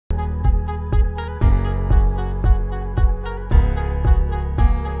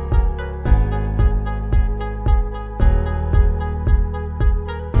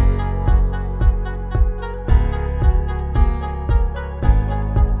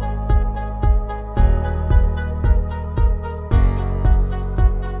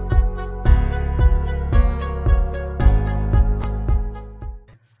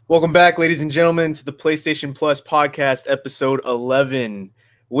Welcome back, ladies and gentlemen, to the PlayStation Plus podcast, episode 11.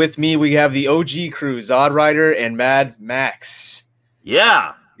 With me, we have the OG crew, Zod Rider and Mad Max.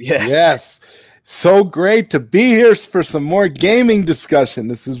 Yeah. Yes. So great to be here for some more gaming discussion.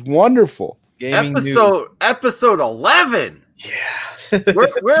 This is wonderful. Gaming episode 11. Yeah.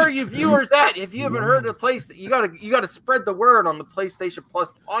 where are you viewers at? If you haven't heard of the place, you gotta spread the word on the PlayStation Plus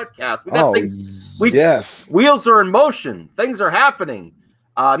podcast. Yes. Wheels are in motion. Things are happening.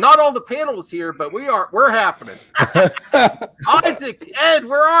 Not all the panels here, but we're happening. Isaac, Ed,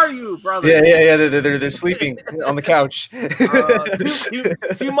 where are you, brother? Yeah. They're sleeping on the couch.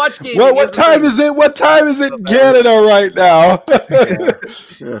 Too much gaming. Well, what time is it? What time is it in Canada right now?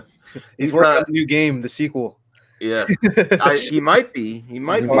 Yeah. He's working on a new game, the sequel. Yeah, he might be. He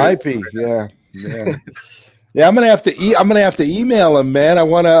might be. Yeah. Yeah, I'm gonna have to email him, man. I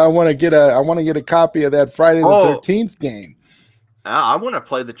wanna get a copy of that Friday the 13th game. I want to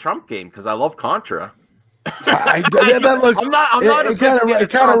play the Trump game because I love Contra. That looks. It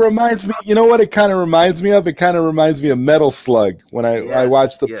kind of reminds me. You know what? It kind of reminds me of. It kind of reminds me of Metal Slug. When I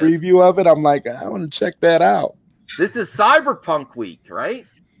watched the preview of it, I'm like, I want to check that out. This is Cyberpunk week, right?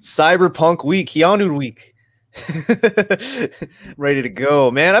 Cyberpunk week, Keanu week. Ready to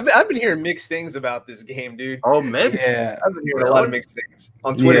go, man. I've been hearing mixed things about this game, dude. Oh, mixed? Yeah, I've been hearing a lot of mixed things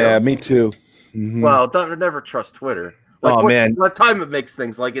on Twitter. Yeah, me too. Mm-hmm. Well, don't never trust Twitter. Man, what time it makes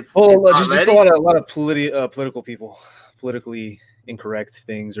things like it's just a lot of political people, politically incorrect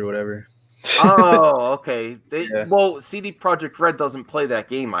things or whatever. Oh, okay. Well, CD Projekt Red doesn't play that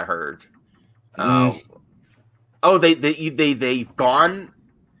game. I heard. Oh, they've gone.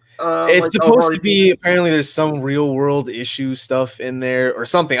 It's supposed to be. Apparently, there's some real world issue stuff in there or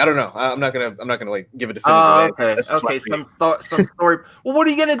something. I don't know. I'm not gonna like give a definitive answer. Okay. Some story. Well, what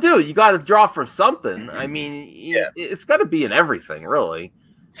are you gonna do? You got to draw from something. I mean, it's got to be in everything, really.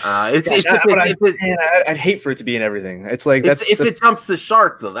 I'd hate for it to be in everything. It's like if it jumps the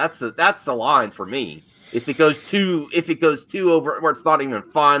shark, though. That's the line for me. If it goes too over where it's not even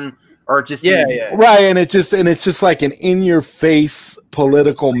fun. Or just right, and it's just like an in-your-face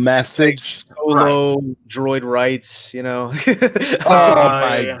political message. Solo droid rights, you know. Oh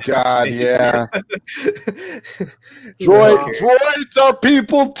my god, yeah. Droids are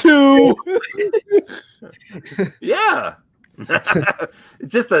people too. Yeah.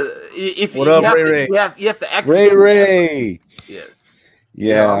 It's just if what you up, have Ray? You have to execute. Ray. Yes.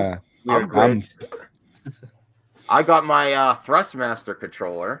 Yeah. I got my Thrustmaster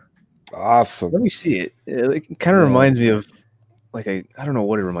controller. Awesome. Let me see it. It kind of reminds me of I don't know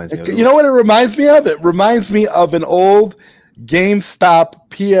what it reminds me of. You know what it reminds me of? It reminds me of an old GameStop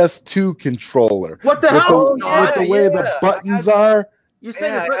PS2 controller. What the hell? With the way the buttons are. You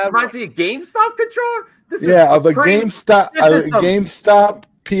said it reminds me of GameStop controller? GameStop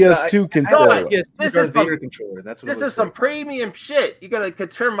PS2 controller. This is some premium shit. You gotta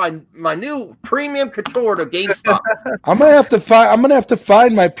turn my new premium controller to GameStop. I'm gonna have to find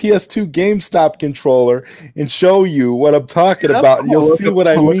my PS2 GameStop controller and show you what I'm talking about. And you'll see what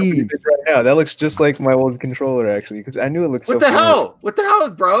I mean. Right now, that looks just like my old controller, actually, because I knew it looked. What the hell,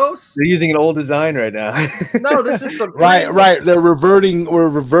 bros? They're using an old design right now. No, this is some right. We're reverting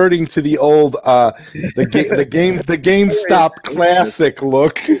to the old the GameStop classic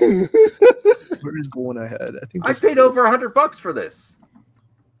look. Where is the one I had? I paid over $100 for this.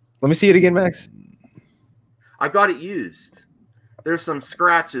 Let me see it again, Max. I got it used. There's some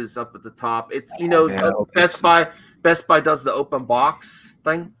scratches up at the top. It's Best Buy does the open box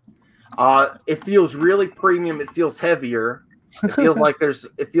thing. It feels really premium. It feels heavier. It feels like there's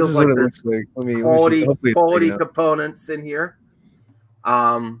quality components in here.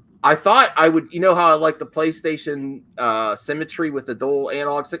 I thought I would, how I like the PlayStation symmetry with the dual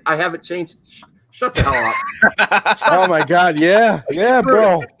analog stick. I haven't changed. Shut the hell up. Oh my god, yeah,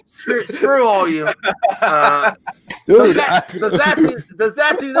 bro. Screw all you. Dude, does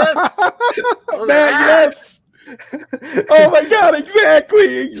that do this? Yes. Oh my god,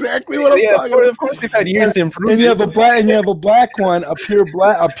 exactly what I'm talking about. Of course, they've had years to improve. And you have a black one, a pure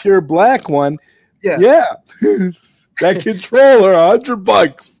black one. Yeah. That controller,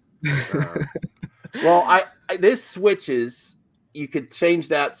 $100. Well, I this switches. You could change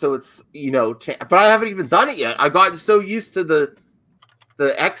that so it's but I haven't even done it yet. I've gotten so used to the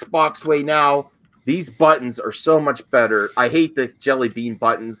Xbox way now. These buttons are so much better. I hate the jelly bean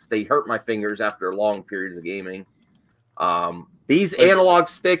buttons. They hurt my fingers after long periods of gaming. These analog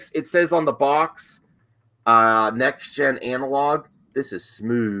sticks, it says on the box, next gen analog. This is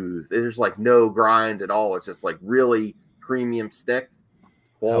smooth. There's like no grind at all. It's just like really premium stick.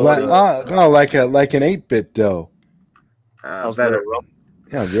 Like an 8-bit dough. Better.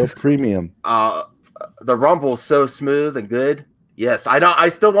 Yeah, real premium. The rumble is so smooth and good. Yes, I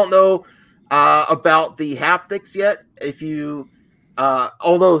still don't know about the haptics yet. If you,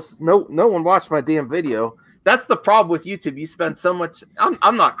 although no one watched my damn video. That's the problem with YouTube. You spend so much.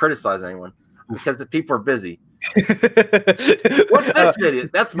 I'm not criticizing anyone because the people are busy. What's this video?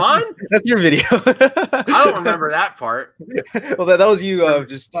 That's mine? That's your video. I don't remember that part. Well, that was you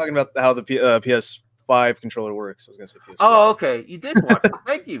just talking about how the PS5 controller works. I was gonna say PS5. Oh, okay. You did watch it.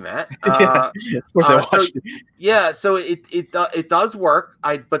 Thank you, Matt. Of course I watched it. Yeah, so it does work.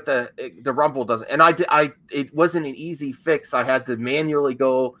 But the rumble doesn't. And it wasn't an easy fix. I had to manually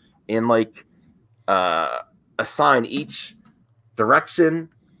go and like assign each direction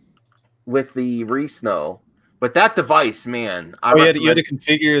with the Resnow. But that device, man, you had to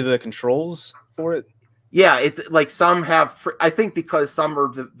configure the controls for it. Yeah, it like some have. I think because some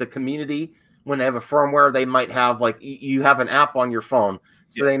are the community, when they have a firmware, they might have like you have an app on your phone,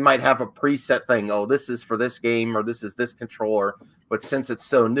 so they might have a preset thing. Oh, this is for this game, or this is this controller. But since it's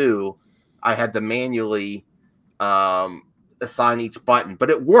so new, I had to manually assign each button.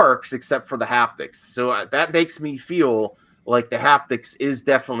 But it works except for the haptics. So that makes me feel like the haptics is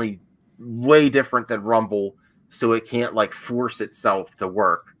definitely way different than Rumble. So it can't like force itself to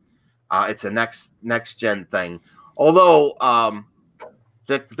work. It's a next gen thing. Although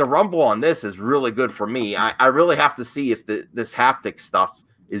the rumble on this is really good for me. I really have to see if this haptic stuff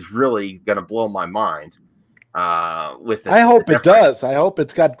is really going to blow my mind. With I hope it does. I hope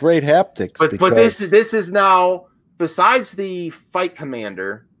it's got great haptics. But this is now, besides the Fight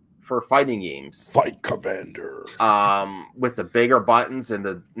Commander for fighting games. Fight Commander. With the bigger buttons and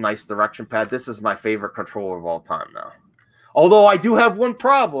the nice direction pad, this is my favorite controller of all time now. Although I do have one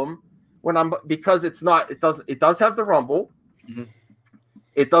problem because it does have the rumble. Mm-hmm.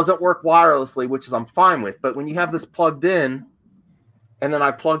 It doesn't work wirelessly, which is I'm fine with. But when you have this plugged in, and then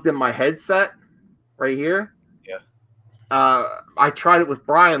I plugged in my headset right here. Yeah. I tried it with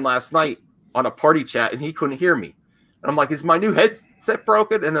Brian last night on a party chat, and he couldn't hear me. And I'm like, is my new headset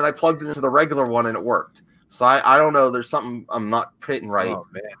broken? And then I plugged it into the regular one, and it worked. So I don't know. There's something I'm not hitting right. Oh,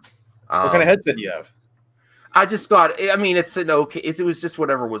 man. What kind of headset do you have? I just got. I mean, it's an okay. It was just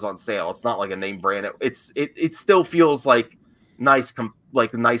whatever was on sale. It's not like a name brand. It still feels like nice,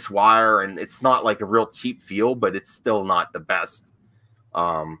 like nice wire, and it's not like a real cheap feel, but it's still not the best.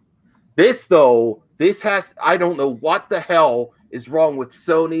 This has. I don't know what the hell is wrong with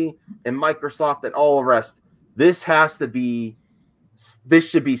Sony and Microsoft and all the rest. This should be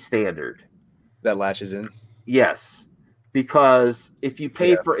standard. That latches in? Yes. Because if you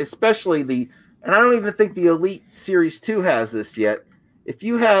pay for, especially and I don't even think the Elite Series 2 has this yet. If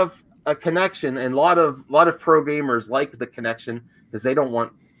you have a connection, and a lot of pro gamers like the connection because they don't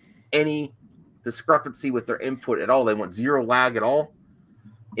want any discrepancy with their input at all. They want zero lag at all.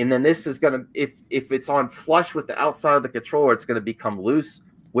 And then this is going to, if it's on flush with the outside of the controller, it's going to become loose,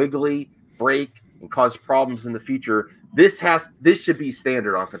 wiggly, break, and cause problems in the future. This should be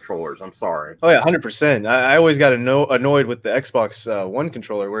standard on controllers. I'm sorry. Oh yeah, 100%. I always got annoyed with the Xbox One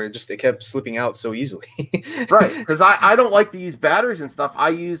controller where it kept slipping out so easily. Right, because I don't like to use batteries and stuff. I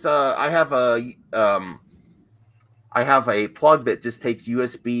use I have a plug that just takes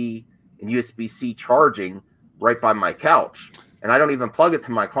USB and USB-C charging right by my couch. And I don't even plug it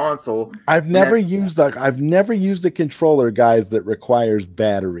to my console. I've never used a controller, guys, that requires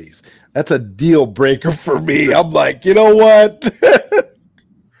batteries. That's a deal breaker for me. I'm like, you know what?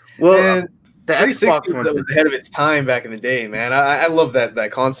 Well, the Xbox one was ahead of its time back in the day, man. I love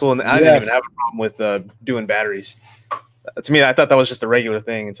that console, and I didn't even have a problem with doing batteries. To me, I thought that was just a regular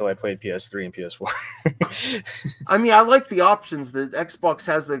thing until I played PS3 and PS4. I mean, I like the options. The Xbox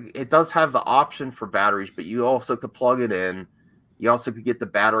does have the option for batteries, but you also could plug it in. You also could get the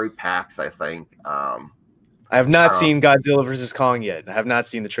battery packs, I think. I have not seen Godzilla vs. Kong yet. I have not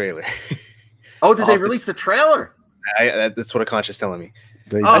seen the trailer. Oh, did they release the trailer? That's what a conscious telling me.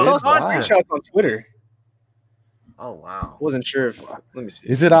 I saw screenshots on Twitter. Oh, wow. Wasn't sure if... Let me see.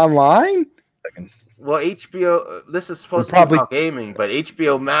 Is it online? Well, HBO... This is supposed to be about gaming, but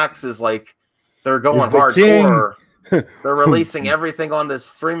HBO Max is like... They're going hardcore. They're releasing everything on this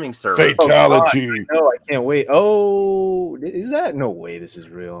streaming service. Fatality. Oh, I can't wait. Oh, is that? No way this is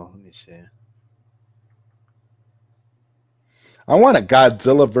real. Let me see. I want a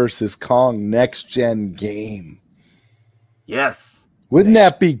Godzilla versus Kong next gen game. Yes. Wouldn't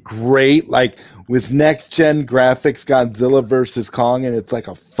that be great? Like with next gen graphics, Godzilla versus Kong, and it's like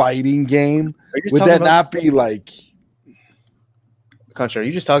a fighting game. Would that not be like... Contra, are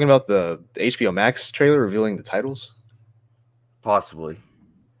you just talking about the HBO Max trailer revealing the titles? Possibly.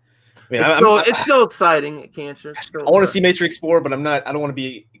 mean, it's still exciting. Cancer. I want to see Matrix 4, but I don't want to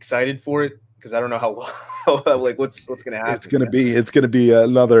be excited for it because I don't know how like what's going to happen. It's going to be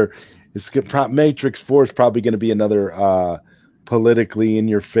another. Matrix 4 is probably going to be another politically in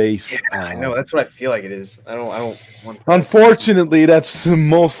your face. Yeah, I know, that's what I feel like it is. I don't want to. Unfortunately, that's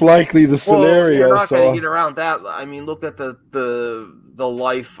most likely the scenario. You're not going to get around that. I mean, look at the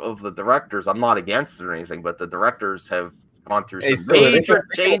life of the directors. I'm not against it or anything, but the directors have gone through some major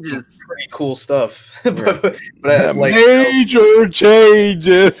changes. Pretty cool stuff. Major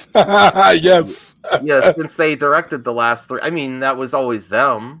changes. Yes. Yes, since they directed the last 3. I mean, that was always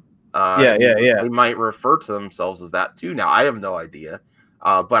them. Yeah. They might refer to themselves as that too. Now, I have no idea.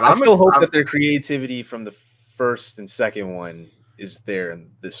 But I still hope that their creativity from the first and second one is there in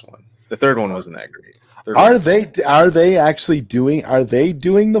this one. The third one wasn't that great. Are they actually doing? Are they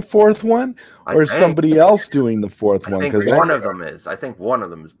doing the fourth one, or is somebody else doing the fourth one? Because one of them is. I think one of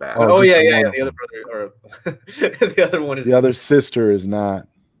them is bad. Oh yeah. The other brother, or the other one is. The other sister is not.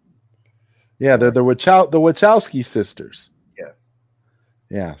 Yeah, they're the Wachowski sisters.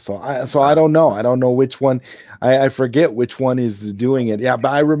 Yeah, so I don't know. I don't know which one. I forget which one is doing it. Yeah,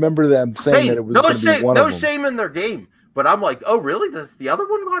 but I remember them saying that it was no shame in their game. But I'm like, oh really? Does the other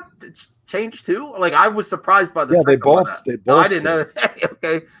one got changed too? Like I was surprised by the second they both. No, I didn't know.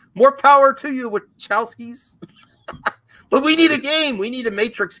 Okay, more power to you, Wachowskis. But we need a game. We need a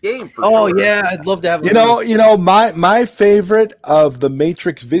Matrix game. Sure. Yeah, I'd love to have. You know, my favorite of the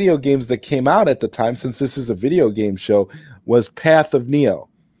Matrix video games that came out at the time, since this is a video game show, was Path of Neo.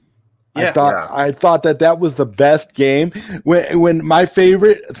 Yeah, I thought that was the best game. When my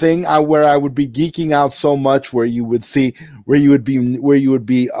favorite thing, where I would be geeking out so much, where you would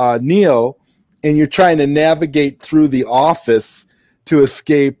be Neo, and you're trying to navigate through the office to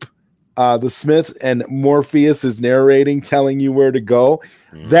escape the Smith, and Morpheus is narrating, telling you where to go.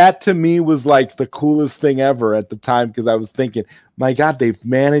 That to me was like the coolest thing ever at the time, because I was thinking, my God, they've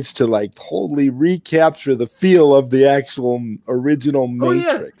managed to like totally recapture the feel of the actual original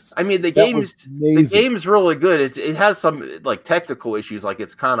Matrix. Yeah. I mean, the game's really good. It has some like technical issues, like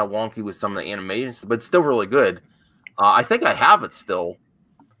it's kind of wonky with some of the animations, but it's still really good. I think I have it still.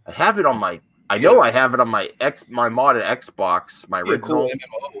 I have it on my. I know I have it on my modded Xbox, my original. Cool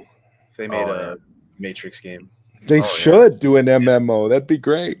MMO. They made a Matrix game. They should do an MMO. That'd be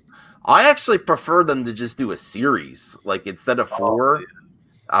great. I actually prefer them to just do a series. Like instead of 4,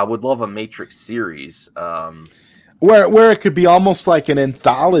 I would love a Matrix series. Where it could be almost like an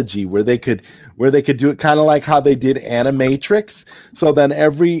anthology, where they could do it kind of like how they did Animatrix. So then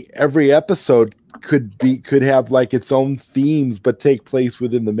every episode could have like its own themes, but take place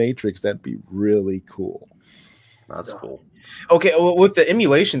within the Matrix. That'd be really cool. That's cool. Okay, well, with the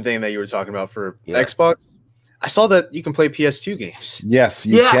emulation thing that you were talking about for Xbox, I saw that you can play PS2 games. Yes,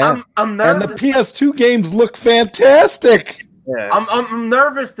 you can. I'm nervous. And the PS2 games look fantastic. Yeah. I'm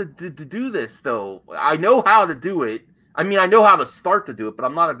nervous to do this, though. I know how to do it. I mean, I know how to start to do it, but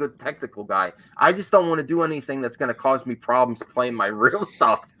I'm not a good technical guy. I just don't want to do anything that's going to cause me problems playing my real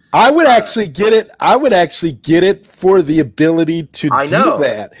stuff. I would actually get it. I would actually get it for the ability to do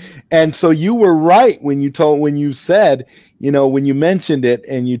that. And so you were right when you said, when you mentioned it,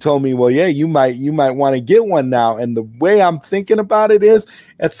 and you told me, well, yeah, you might want to get one now. And the way I'm thinking about it is,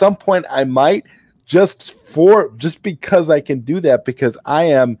 at some point I might, just because I can do that, because I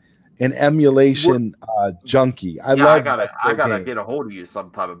am an emulation junkie. I gotta get a hold of you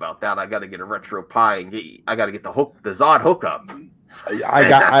sometime about that. I gotta get a RetroPie and I gotta get the Zod hookup.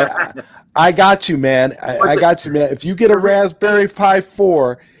 I got you, man. I got you, man. If you get a Raspberry Pi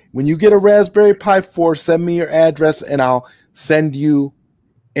 4, when you get a Raspberry Pi 4, send me your address and I'll send you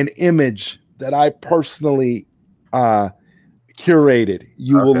an image that I personally curated.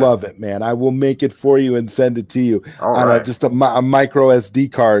 You will love it, man. I will make it for you and send it to you on just a micro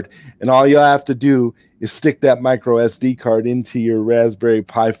SD card. And all you'll have to do is stick that micro SD card into your Raspberry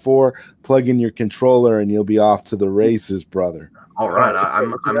Pi 4, plug in your controller, and you'll be off to the races, brother. All right, I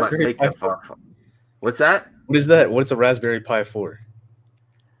might make that. What's that? What is that? What's a Raspberry Pi 4?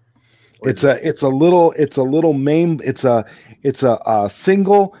 It's a little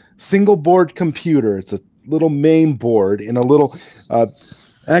single board computer. It's a little main board in a little.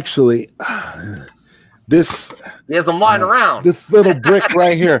 Actually, this. There's them lying around. This little brick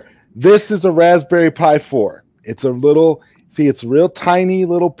right here. This is a Raspberry Pi 4. It's a little. See, it's a real tiny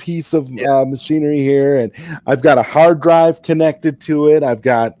little piece of machinery here, and I've got a hard drive connected to it. I've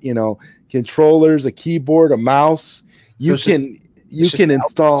got controllers, a keyboard, a mouse. You can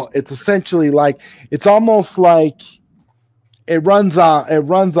install. It's essentially like, it's almost like it runs off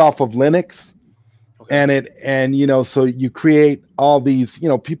of Linux, Okay. And you know, so you create all these, you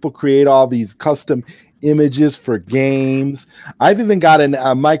know, people create all these custom images for games. I've even got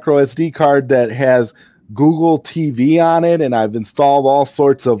a micro SD card that has Google TV on it, and I've installed all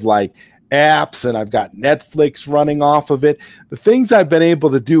sorts of like apps, and I've got Netflix running off of it. The things I've been able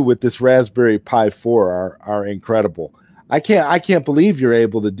to do with this Raspberry Pi 4 are incredible. I can't believe you're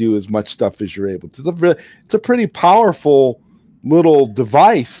able to do as much stuff as you're able to. It's a pretty powerful little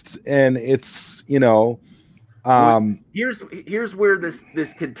device, and it's, you know, here's where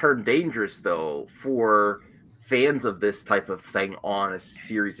this can turn dangerous though for fans of this type of thing on a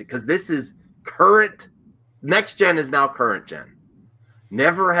series, because this is current. Next gen is now current gen.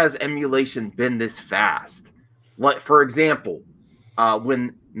 Never has emulation been this fast. Like, for example,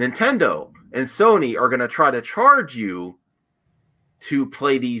 when Nintendo and Sony are going to try to charge you to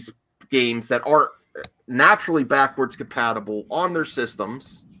play these games that aren't naturally backwards compatible on their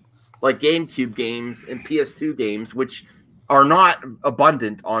systems, like GameCube games and PS2 games, which are not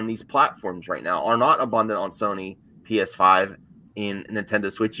abundant on these platforms right now, are not abundant on Sony, PS5, and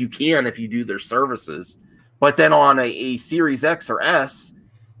Nintendo Switch. You can if you do their services. But then on a Series X or S,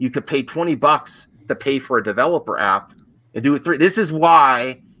 you could pay $20 to pay for a developer app and do it through. This is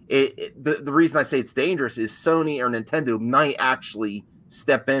why the reason I say it's dangerous is Sony or Nintendo might actually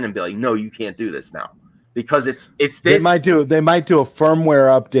step in and be like, no, you can't do this now, because it's this. They might do a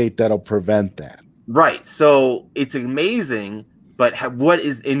firmware update that'll prevent that. Right. So it's amazing. But what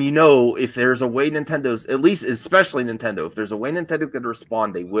is, and you know, if there's a way Nintendo's, at least especially Nintendo, if there's a way Nintendo could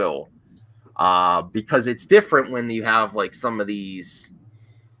respond, they will. Because it's different when you have like some of these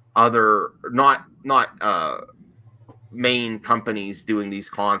other not main companies doing these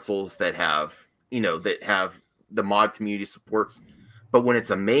consoles that have, you know, that have the mod community supports. But when it's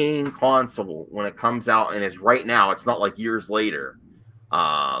a main console, when it comes out and it's right now, it's not like years later.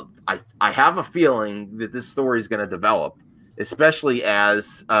 I have a feeling that this story is going to develop, especially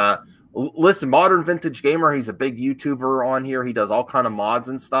as listen, Modern Vintage Gamer, he's a big YouTuber on here. He does all kind of mods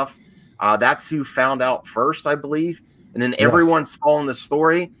and stuff. That's who found out first, I believe. And then everyone's following the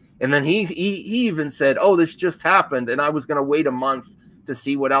story. And then he even said, oh, this just happened, and I was going to wait a month to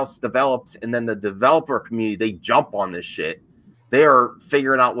see what else develops. And then the developer community, they jump on this shit. They are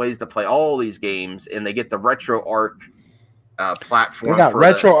figuring out ways to play all these games, and they get the RetroArch platform. They got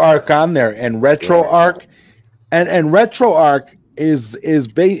RetroArch on there, and RetroArch, and RetroArch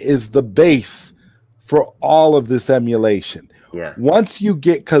is the base for all of this emulation. Yeah. Once you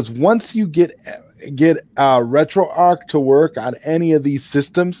get RetroArch to work on any of these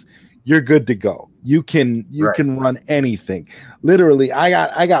systems, you're good to go. You can run anything. Literally, I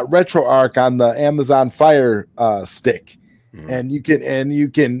got RetroArch on the Amazon Fire Stick, and you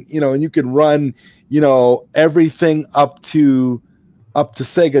can run, you know, everything up to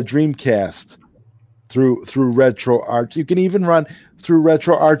Sega Dreamcast through RetroArch. You can even run through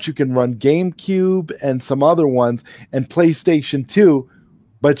RetroArch. You can run GameCube and some other ones and PlayStation 2,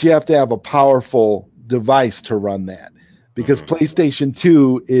 but you have to have a powerful device to run that, because PlayStation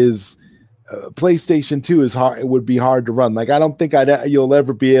 2 is hard. It would be hard to run. Like, I don't think you'll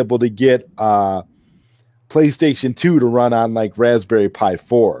ever be able to get PlayStation 2 to run on like Raspberry Pi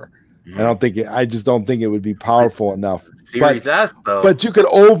 4. I just don't think it would be powerful enough. Series S though. But you could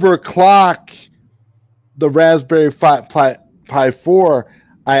overclock the Raspberry Pi 4.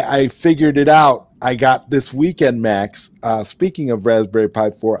 I figured it out. I got this weekend, Max. Speaking of Raspberry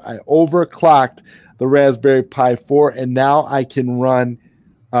Pi 4, I overclocked the Raspberry Pi 4, and now I can run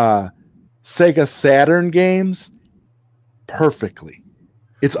Sega Saturn games perfectly.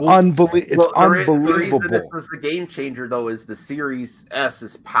 It's unbelievable. The reason this was the game changer, though, is the Series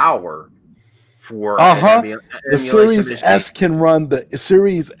S's power for the Series S can run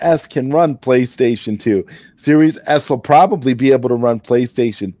PlayStation 2. Series S will probably be able to run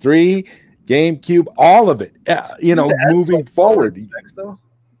PlayStation 3, GameCube, all of it. You know, moving forward.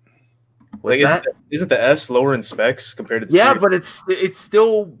 Isn't the S lower in specs compared to the Series? But it's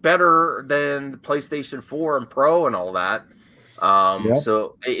still better than PlayStation 4 and Pro and all that.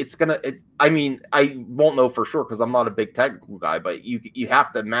 So I mean, I won't know for sure because I'm not a big technical guy, but you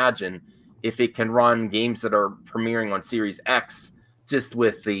have to imagine if it can run games that are premiering on Series X, just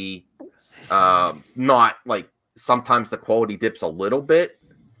with the not like sometimes the quality dips a little bit.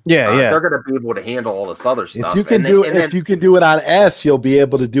 They're going to be able to handle all this other stuff. If you can do it on S, you'll be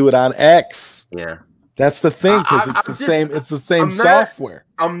able to do it on X. Yeah. That's the thing, because it's the same software.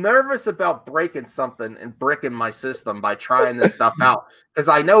 I'm nervous about breaking something and bricking my system by trying this stuff out, because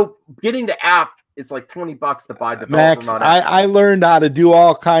I know getting the app, it's like $20 to buy. Max, I learned how to do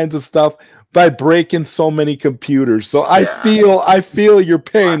all kinds of stuff by breaking so many computers. So I feel your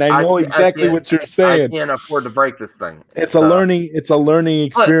pain. I know exactly what you're saying. I can't afford to break this thing. It's a learning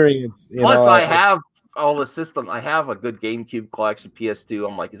experience. Plus, I have all the system. I have a good GameCube collection, PS2.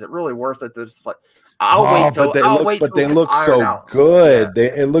 I'm like, is it really worth it? But they look so good.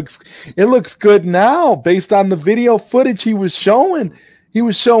 Yeah. It looks good now based on the video footage he was showing. He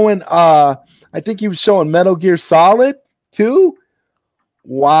was showing I think he was showing Metal Gear Solid 2.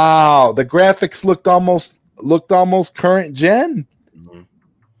 Wow, the graphics looked almost current gen. Mm-hmm.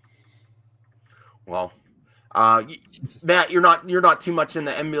 Well, Matt, you're not too much in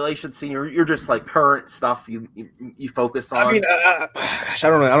the emulation scene. You're just like current stuff. You focus on. I mean, gosh, I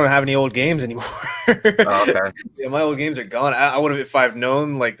don't have any old games anymore. Okay. Yeah, my old games are gone. I would have, if I've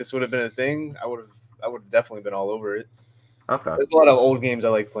known like this would have been a thing, I would have definitely been all over it. Okay. There's a lot of old games I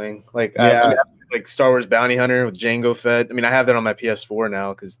like playing. Like like Star Wars Bounty Hunter with Jango Fett. I mean, I have that on my PS4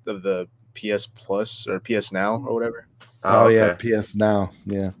 now because of the PS Plus or PS Now or whatever. Oh okay. Yeah, PS Now.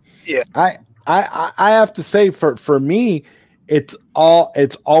 Yeah. Yeah. I have to say for me, it's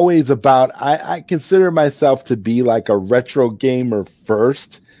always about I consider myself to be like a retro gamer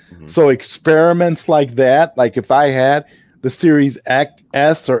first. Mm-hmm. So experiments like that, like if I had the Series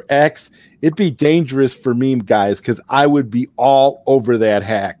S or X, it'd be dangerous for me, guys, because I would be all over that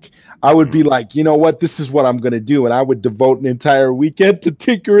hack. I would be like, you know what, this is what I'm going to do. And I would devote an entire weekend to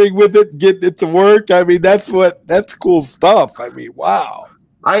tinkering with it, getting it to work. I mean, that's cool stuff. I mean, wow.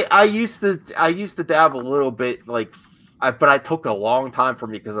 I used to dabble a little bit, but I took a long time for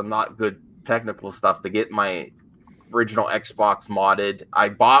me because I'm not good technical stuff to get my original Xbox modded. I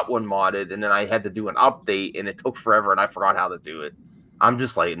bought one modded, and then I had to do an update, and it took forever, and I forgot how to do it. I'm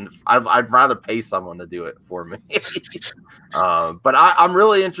just like, I'd rather pay someone to do it for me. But I'm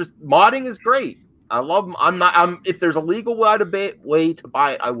really interested. Modding is great. I love. If there's a legal way to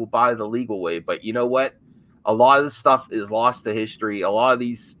buy it, I will buy the legal way. But you know what? A lot of this stuff is lost to history. A lot of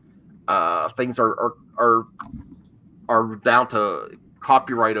these things are down to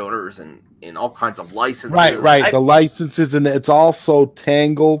copyright owners and all kinds of licenses. Right. The licenses, and it's all so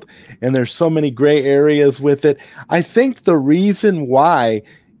tangled, and there's so many gray areas with it. I think the reason why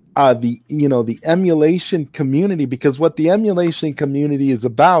the emulation community, because what the emulation community is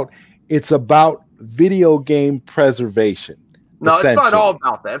about, it's about video game preservation. No, it's not all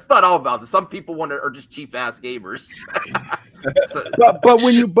about that. It's not all about that. Some people are just cheap ass gamers. but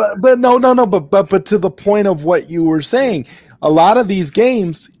to the point of what you were saying, a lot of these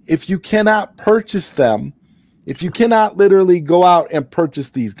games, if you cannot purchase them, if you cannot literally go out and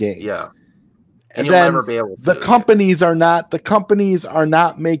purchase these games, and you'll never be able to. The companies are not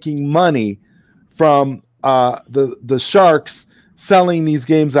making money from the sharks selling these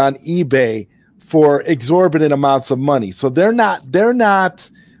games on eBay for exorbitant amounts of money. So they're not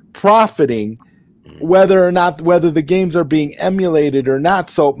profiting whether the games are being emulated or not.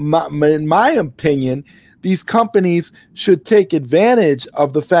 So in my opinion, these companies should take advantage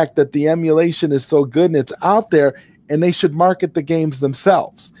of the fact that the emulation is so good and it's out there, and they should market the games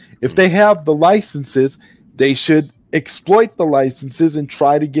themselves. If they have the licenses, they should exploit the licenses and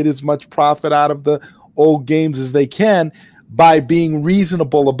try to get as much profit out of the old games as they can by being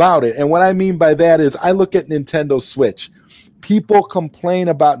reasonable about it. And what I mean by that is I look at Nintendo Switch. People complain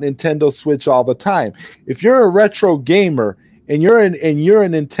about Nintendo Switch all the time. If you're a retro gamer and you're a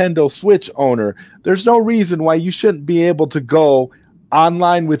Nintendo Switch owner, there's no reason why you shouldn't be able to go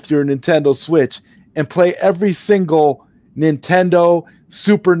online with your Nintendo Switch and play every single Nintendo,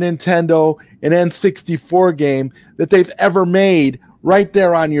 Super Nintendo, and N64 game that they've ever made right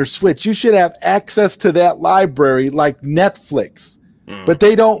there on your Switch. You should have access to that library like Netflix. But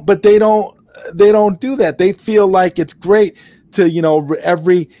they don't do that. They feel like it's great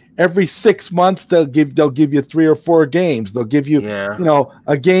to, every 6 months they'll give you 3 or 4 games. They'll give you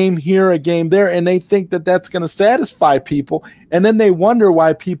a game here, a game there, and they think that that's going to satisfy people. And then they wonder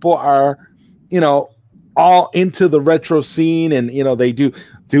why people are, all into the retro scene, and they do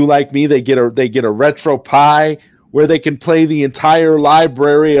like me. They get a Retro Pi where they can play the entire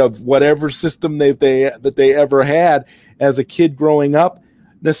library of whatever system that they ever had as a kid growing up.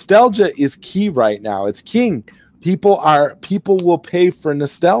 Nostalgia is key right now. It's king. People will pay for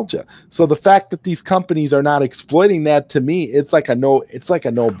nostalgia. So the fact that these companies are not exploiting that, to me, it's like a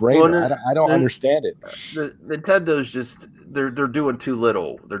no-brainer. Well, I don't understand it. Nintendo's just they're doing too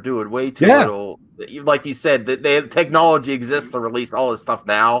little. They're doing way too little. Like you said, the technology exists to release all this stuff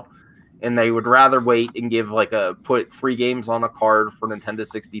now, and they would rather wait and put 3 games on a card for Nintendo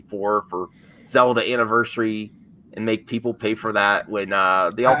 64 for Zelda Anniversary and make people pay for that when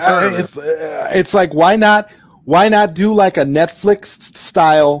the alternative. It's like, why not do like a Netflix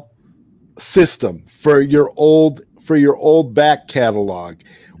style system for your old back catalog,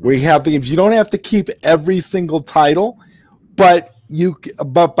 where you have the games. You don't have to keep every single title, but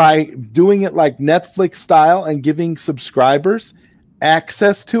by doing it like Netflix style and giving subscribers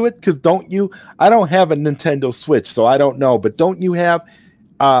access to it, because I don't have a Nintendo Switch, so I don't know, but don't you have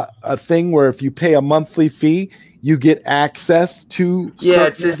a thing where if you pay a monthly fee, you get access to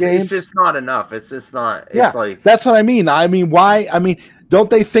it's just not enough. It's just not. It's like, that's what I mean. I mean, why? I mean,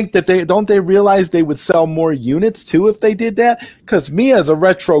 don't they realize they would sell more units too if they did that? Because me as a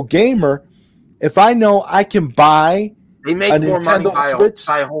retro gamer, if I know I can buy, they make more money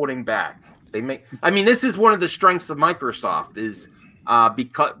by holding back. This is one of the strengths of Microsoft is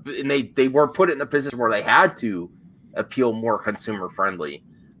because they were put in a position where they had to appeal more consumer friendly.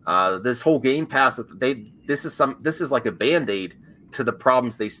 This whole Game Pass, this is like a Band-Aid to the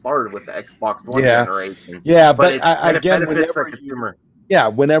problems they started with the Xbox One generation. Yeah, but again,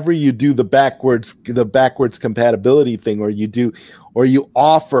 whenever you do the backwards compatibility thing, or you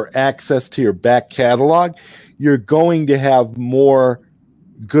offer access to your back catalog, you're going to have more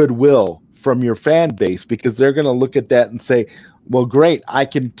goodwill from your fan base, because they're going to look at that and say, well, great, I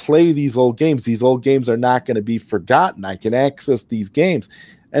can play these old games. These old games are not going to be forgotten. I can access these games.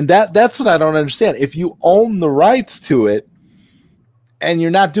 And that's what I don't understand. If you own the rights to it and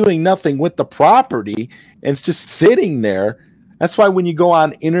you're not doing nothing with the property and it's just sitting there, that's why when you go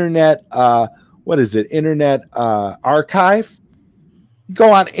on Internet Archive, you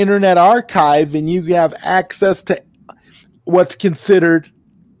go on Internet Archive and you have access to what's considered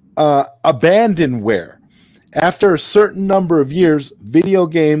abandonware. After a certain number of years, video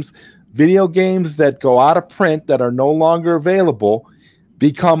games that go out of print, that are no longer available,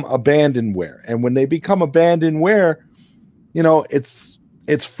 become abandonware. And when they become abandonware,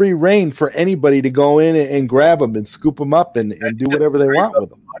 it's free reign for anybody to go in and grab them and scoop them up and do whatever they want with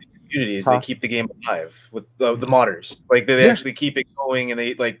them. Communities, they keep the game alive with the modders. Like they actually keep it going, and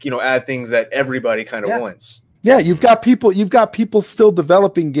they add things that everybody kind of wants. Yeah, you've got people still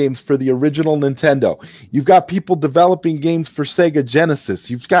developing games for the original Nintendo. You've got people developing games for Sega Genesis.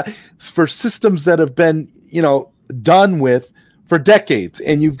 You've got for systems that have been, done with for decades.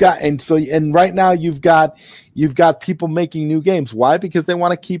 And right now you've got people making new games. Why? Because they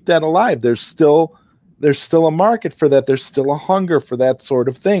want to keep that alive. There's still a market for that. There's still a hunger for that sort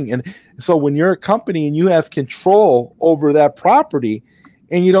of thing. And so when you're a company and you have control over that property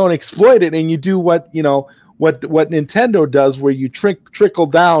and you don't exploit it, and you do what Nintendo does, where you trickle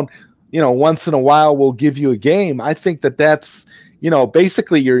down, once in a while we'll give you a game. I think that's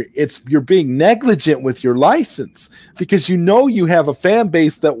basically you're being negligent with your license, because you have a fan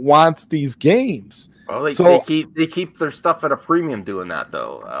base that wants these games. Well, they keep their stuff at a premium doing that,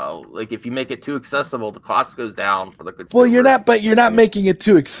 though. Like if you make it too accessible, the cost goes down for the consumer. Well, you're not making it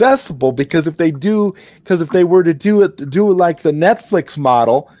too accessible, because if they were to do it like the Netflix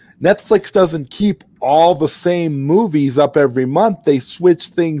model, Netflix doesn't keep all the same movies up every month. They switch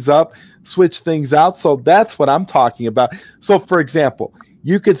things up, switch things out. So that's what I'm talking about. So for example,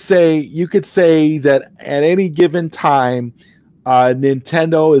 you could say that at any given time,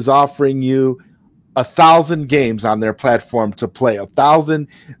 Nintendo is offering you 1,000 games on their platform to play, 1,000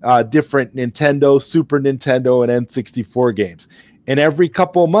 different Nintendo, Super Nintendo, and N64 games. And every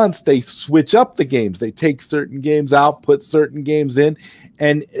couple of months, they switch up the games. They take certain games out, put certain games in,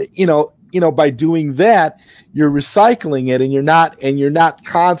 and by doing that, you're recycling it, and you're not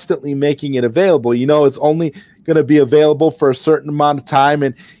constantly making it available. It's only going to be available for a certain amount of time,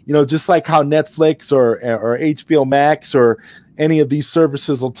 and just like how Netflix or HBO Max or any of these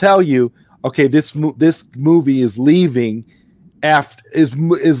services will tell you, okay, this movie is leaving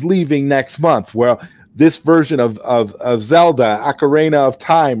is leaving next month. Well, this version of Zelda, Ocarina of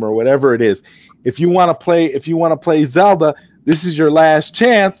Time, or whatever it is. If you want to play Zelda, this is your last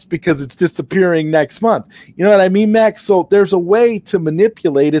chance, because it's disappearing next month. You know what I mean, Max? So there's a way to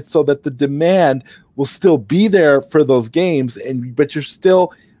manipulate it so that the demand will still be there for those games, but you're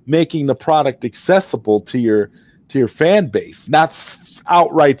still making the product accessible to your fan base, not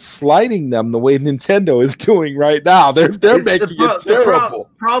outright sliding them the way Nintendo is doing right now. They're making it terrible. The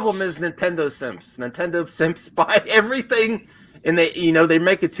problem is Nintendo simps. Nintendo simps buy everything, and they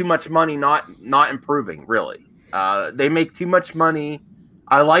make it too much money, not improving really. They make too much money.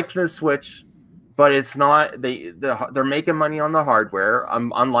 I like the Switch, but it's not. They're making money on the hardware,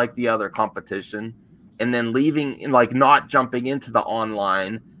 unlike the other competition, and then leaving, not jumping into the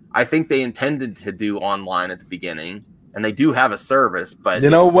online. I think they intended to do online at the beginning, and they do have a service. But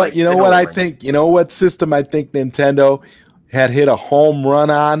what I think. What system I think Nintendo had hit a home run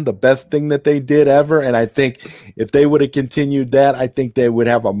on, the best thing that they did ever. And I think if they would have continued that, I think they would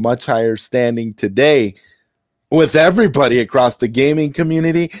have a much higher standing today with everybody across the gaming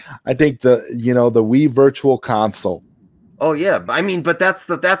community. I think the Wii Virtual Console. Oh yeah, I mean, but that's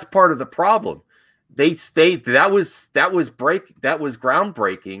part of the problem. They stayed. That was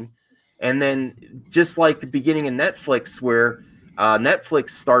groundbreaking, and then just like the beginning of Netflix, where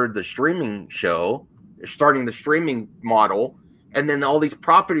Netflix started the streaming show, starting the streaming model, and then all these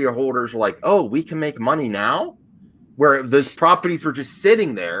property holders were like, "Oh, we can make money now," where the properties were just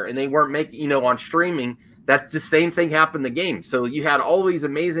sitting there and they weren't making, on streaming. That's the same thing happened in the game. So you had all these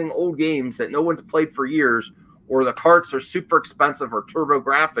amazing old games that no one's played for years, or the carts are super expensive or turbo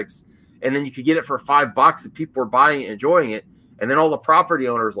graphics, and then you could get it for $5 and people were buying it, enjoying it. And then all the property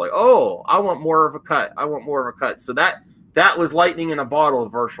owners like, "Oh, I want more of a cut. I want more of a cut." So that was lightning in a bottle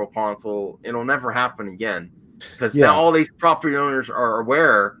of Virtual Console. It'll never happen again, because now all these property owners are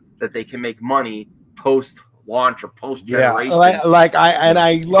aware that they can make money post-launch or post-generation.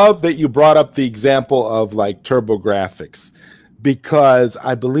 I love that you brought up the example of like TurboGrafx, because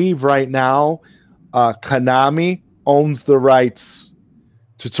I believe right now Konami owns the rights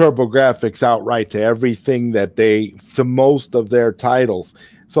to TurboGrafx outright, to everything to most of their titles.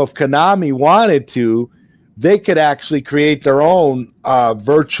 So if Konami wanted to, they could actually create their own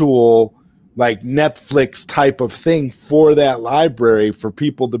virtual, like Netflix type of thing for that library for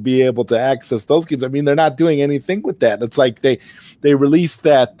people to be able to access those games. I mean, they're not doing anything with that. It's like they released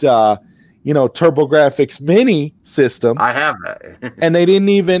that TurboGrafx Mini system. I have that, and they didn't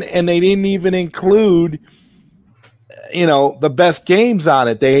even include the best games on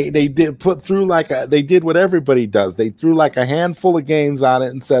it. They did put through they did what everybody does. They threw like a handful of games on it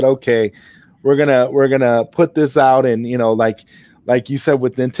and said, okay, we're gonna put this out, and like you said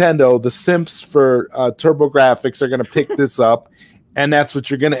with Nintendo, the simps for TurboGrafx are gonna pick this up, and that's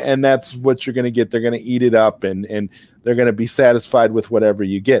what you're gonna get. They're gonna eat it up, and they're gonna be satisfied with whatever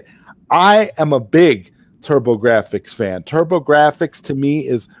you get. I am a big TurboGrafx fan. TurboGrafx to me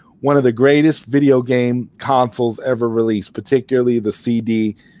is one of the greatest video game consoles ever released, particularly the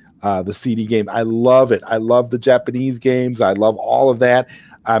CD game. I love it. I love the Japanese games. I love all of that.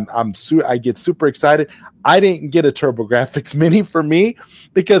 I get super excited. I didn't get a TurboGrafx Mini for me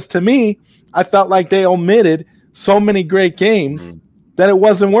because, to me, I felt like they omitted so many great games that it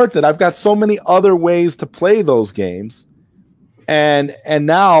wasn't worth it. I've got so many other ways to play those games, and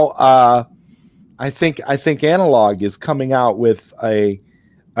now I think Analog is coming out with a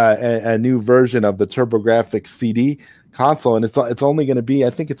new version of the TurboGrafx CD console, and it's only going to be, I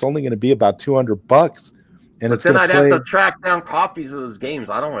think it's only going to be about $200. And then I'd have to track down copies of those games.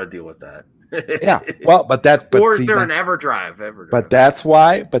 I don't want to deal with that. Yeah, well, or is there an EverDrive? But that's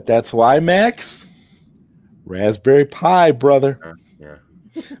why, Max, Raspberry Pi, brother. Yeah.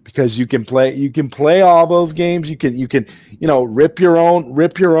 Because you can play all those games. You can rip your own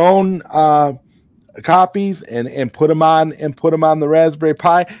copies and put them on the Raspberry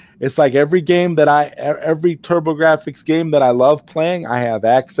Pi. It's like every TurboGrafx game that I love playing, I have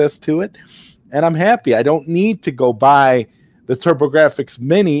access to it. And I'm happy. I don't need to go buy the TurboGrafx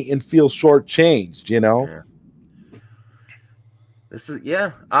Mini and feel shortchanged,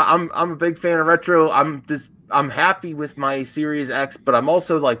 Yeah. I'm a big fan of retro. I'm happy with my Series X, but I'm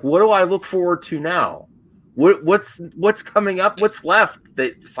also like, what do I look forward to now? What's coming up? What's left?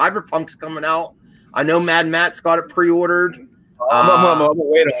 That Cyberpunk's coming out. I know Mad Matt's got it pre-ordered. I'm gonna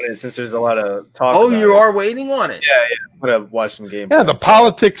wait on it since there's a lot of talk. Oh, you are waiting on it? Yeah. I'm gonna watch some games. Yeah, the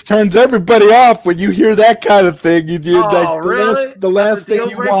politics turns everybody off when you hear that kind of thing. Really? The last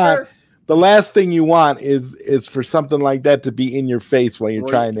thing you want is for something like that to be in your face when you're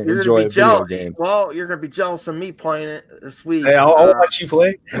trying to enjoy a video game. Well, you're gonna be jealous of me playing it this week. Hey, I'll watch you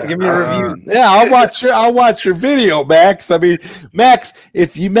play. Give me a review. Yeah, I'll watch your video, Max. I mean, Max,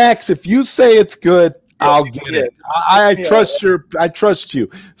 if you say it's good, I'll get it. I trust you.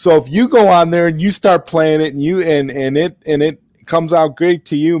 So if you go on there and you start playing it and it comes out great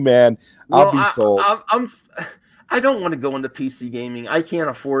to you, man, I'll be sold. I don't want to go into PC gaming. I can't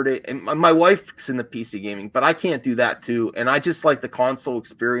afford it. And my wife's in the PC gaming, but I can't do that too. And I just like the console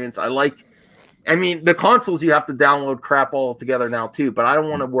experience. The consoles you have to download crap all together now too, but I don't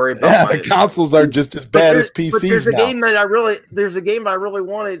want to worry about the consoles are just as bad as PCs. But there's a game that I really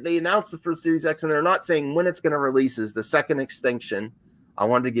wanted. They announced it for Series X, and they're not saying when it's going to release. Is the Second Extinction. I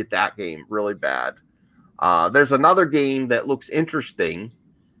wanted to get that game really bad. There's another game that looks interesting.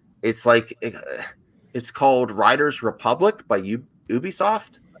 It's like it's called Riders Republic by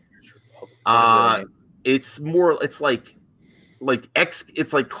Ubisoft. It's like like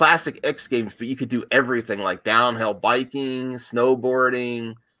it's like classic X Games, but you could do everything like downhill biking,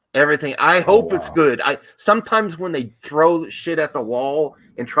 snowboarding, everything. I hope it's good. Sometimes when they throw shit at the wall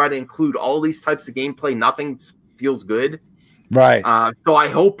and try to include all these types of gameplay, nothing feels good. Right. So I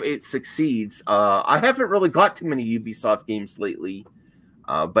hope it succeeds. I haven't really got too many Ubisoft games lately,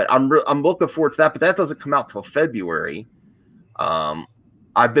 but I'm looking forward to that. But that doesn't come out till February.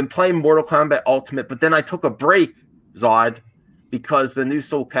 I've been playing Mortal Kombat Ultimate, but then I took a break, Zod, because the new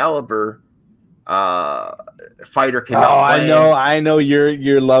Soul Calibur fighter came out. Oh, I know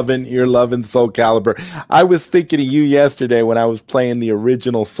you're loving Soul Calibur. I was thinking of you yesterday when I was playing the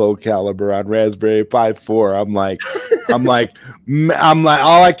original Soul Calibur on Raspberry Pi 4. I'm like,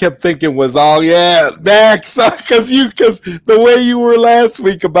 all I kept thinking was, oh yeah, Max, because the way you were last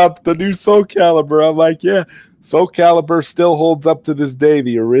week about the new Soul Calibur, I'm like, yeah, Soul Calibur still holds up to this day,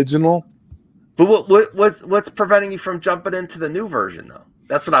 the original. But what's preventing you from jumping into the new version though?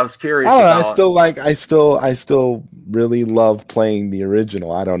 That's what I was curious about. I still really love playing the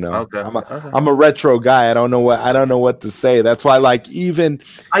original. I don't know. Okay. I'm a retro guy. I don't know what to say. That's why, like, but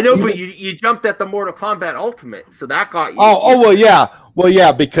you jumped at the Mortal Kombat Ultimate, so that got you. Well,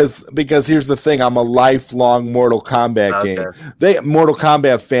 yeah, because here's the thing. I'm a lifelong Mortal Kombat game. Mortal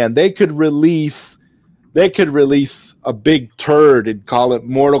Kombat fan. They could release a big turd and call it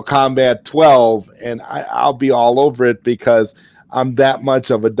Mortal Kombat 12, and I'll be all over it because I'm that much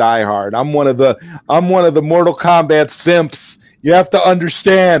of a diehard. I'm one of the Mortal Kombat simps. You have to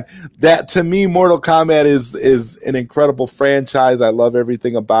understand that, to me, Mortal Kombat is an incredible franchise. I love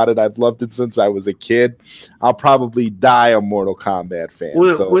everything about it. I've loved it since I was a kid. I'll probably die a Mortal Kombat fan.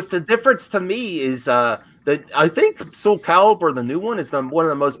 With the difference to me is that I think Soul Calibur, the new one, is one of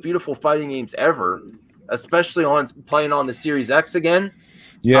the most beautiful fighting games ever, especially playing on the Series X again.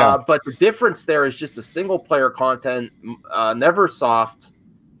 Yeah, but the difference there is just the single player content. Neversoft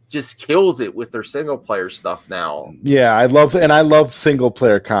just kills it with their single player stuff now. Yeah, I love single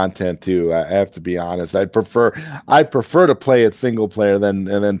player content too. I have to be honest. I prefer to play it single player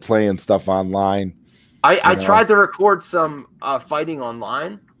than playing stuff online. I tried to record some fighting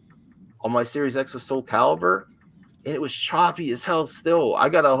online on my Series X with Soul Calibur, and it was choppy as hell. Still, I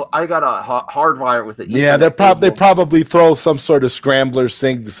got a hardwire with it. Yeah, they probably throw some sort of scrambler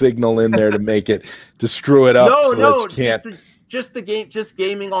signal in there to screw it up. Just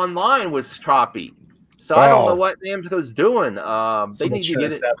gaming online was choppy. So I don't know what Namco's doing. They need to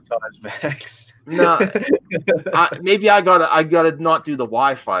get it. Sabotage Max. No, maybe I gotta not do the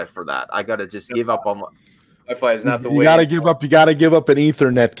Wi-Fi for that. I gotta just give up on. Wi-Fi is not the way. You gotta give up an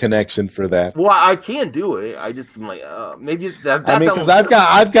Ethernet connection for that. Well, I can do it. I just like maybe that. Because I've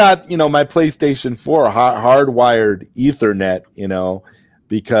got my PlayStation 4 hardwired Ethernet.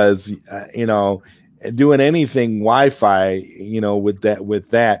 Because doing anything Wi-Fi,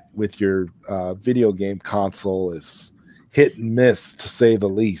 with your video game console is hit and miss, to say the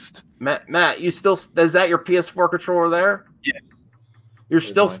least. Matt, is that your PS4 controller there? Yes. You're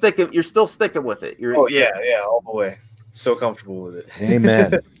still sticking with it. Yeah, all the way. So comfortable with it.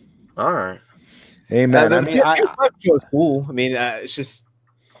 Amen. All right. Amen. I mean, it's cool. I mean, it's just,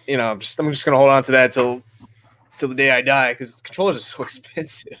 I'm just gonna hold on to that till the day I die, because the controllers are so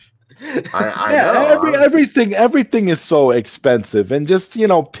expensive. I know. Everything is so expensive, and just to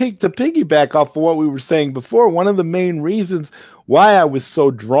piggyback off of what we were saying before, one of the main reasons why I was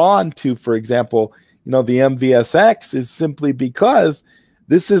so drawn to, for example, the MVSX is simply because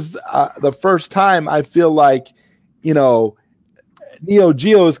this is the first time I feel like, Neo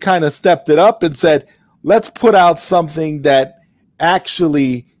Geo has kind of stepped it up and said, let's put out something that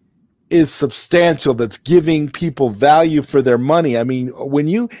actually is substantial, that's giving people value for their money. I mean, when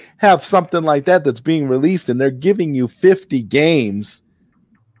you have something like that's being released and they're giving you 50 games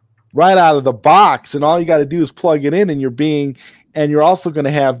right out of the box, and all you got to do is plug it in, and you're also going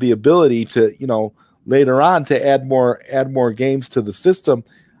to have the ability to, later on, to add more games to the system.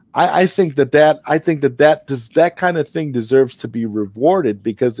 I think that kind of thing deserves to be rewarded,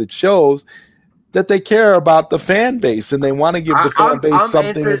 because it shows that they care about the fan base, and they want to give the fan base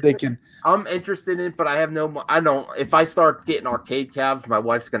something that they can. I'm interested in it, but I don't. If I start getting arcade cabs, my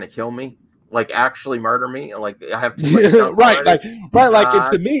wife's going to kill me. Like, actually murder me. Like, I have to. Right.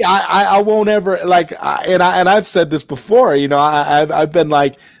 And to me, I won't ever and I've said this before. I've been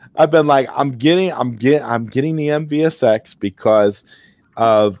like, I'm getting the MVSX because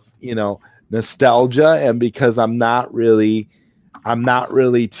of nostalgia, and because I'm not really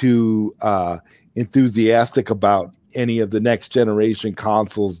too enthusiastic about any of the next generation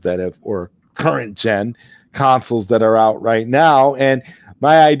consoles or current gen consoles that are out right now. And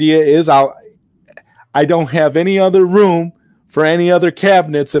my idea is I don't have any other room for any other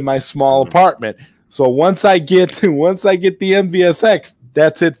cabinets in my small apartment. So once I get the MVSX,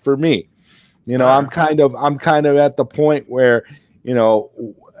 that's it for me. You know, I'm kind of at the point where, you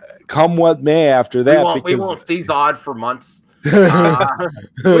know, come what may after that. We won't see Zod for months. When's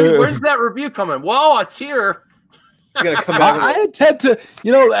that review coming? Whoa, it's here. It's gonna come out. I intend to,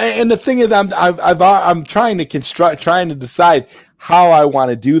 you know, and the thing is, I'm trying to decide how I want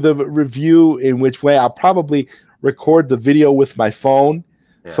to do the review, in which way. I'll probably record the video with my phone,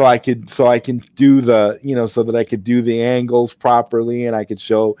 so I can do the, you know, so that I could do the angles properly, and I could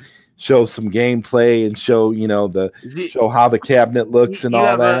show some gameplay and show, you know, show how the cabinet looks and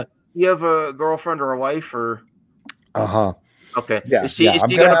all that. You have a girlfriend or a wife or? Okay. Yeah. I'm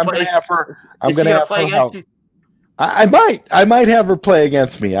gonna have her help. I might have her play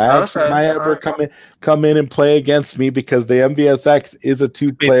against me. I actually might have her come in and play against me, because the MVSX is a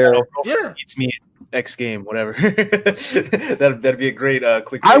 2-player. Yeah, beats me X game, whatever. that'd be a great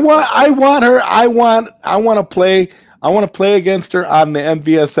click. I want her. I want to play. I want to play against her on the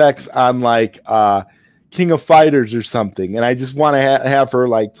MVSX on like King of Fighters or something, and I just want to have her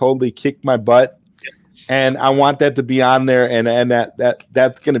like totally kick my butt. And I want that to be on there, and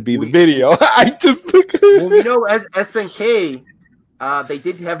that's going to be the video. I just well, you know, as SNK, they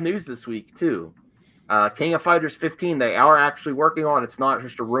did have news this week too. King of Fighters 15, they are actually working on. It's not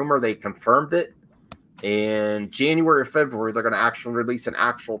just a rumor; they confirmed it. In January or February, they're going to actually release an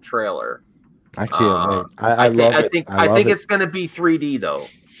actual trailer. I can't wait. I love it. I think it's going to be 3D though,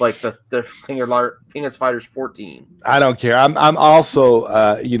 like the King of Fighters 14. I don't care. I'm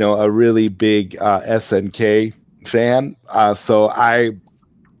also you know, a really big SNK fan. So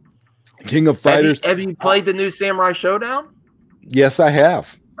King of Fighters. Have you played the new Samurai Showdown? Yes, I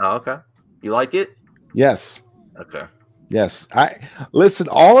have. Oh, okay. You like it? Yes. Okay. Yes. Listen,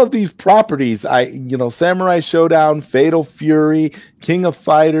 all of these properties, you know, Samurai Showdown, Fatal Fury, King of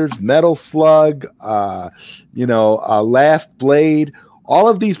Fighters, Metal Slug, you know, Last Blade, all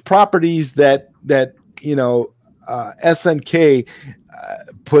of these properties that you know, SNK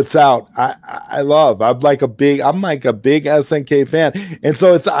puts out, I love. I'm like a big SNK fan. And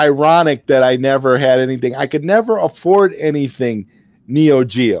so it's ironic that I never had anything. I could never afford anything Neo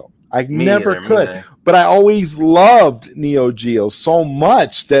Geo. I never could, but I always loved Neo Geo so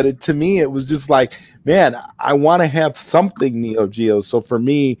much that to me it was just like, man, I want to have something Neo Geo. So for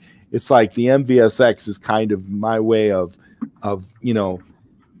me, it's like the MVSX is kind of my way of you know,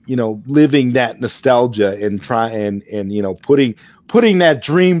 living that nostalgia and you know, putting that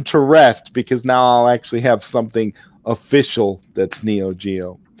dream to rest, because now I'll actually have something official that's Neo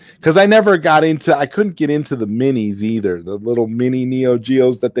Geo. Because I couldn't get into the minis either. The little mini Neo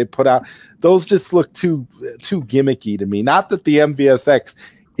Geos that they put out, those just look too gimmicky to me. Not that the MVSX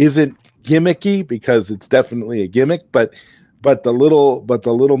isn't gimmicky, because it's definitely a gimmick, but the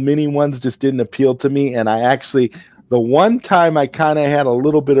little mini ones just didn't appeal to me. And the one time I kind of had a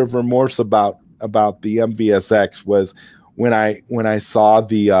little bit of remorse about the MVSX was when I saw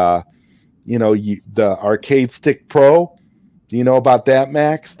the you know, the Arcade Stick Pro. Do you know about that,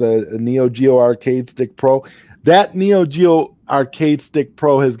 Max? The Neo Geo Arcade Stick Pro? That Neo Geo Arcade Stick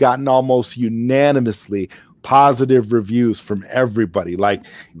Pro has gotten almost unanimously positive reviews from everybody, like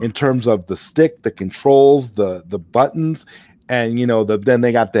in terms of the stick, the controls, the buttons, and you know, then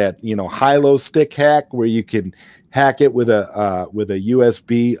they got that, you know, high-low stick hack where you can hack it with a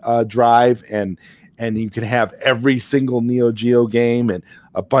USB drive, and you can have every single Neo Geo game and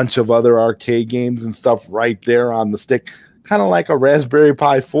a bunch of other arcade games and stuff right there on the stick. Kind of like a Raspberry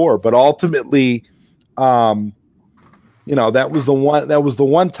Pi 4, but ultimately, you know, that was the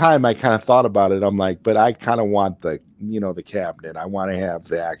one time I kind of thought about it. I'm like, but I kind of want the cabinet. I want to have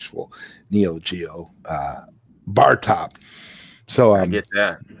the actual Neo Geo bar top. So I get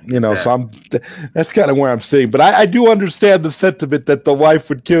that. You know, so that's kind of where I'm sitting. But I do understand the sentiment that the wife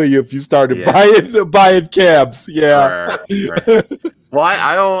would kill you if you started buying cabs. Yeah. Right. Well,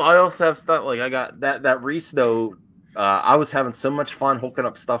 I also have stuff like I got that Resno. I was having so much fun hooking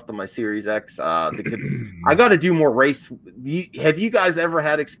up stuff to my Series X. I got to do more race. Have you guys ever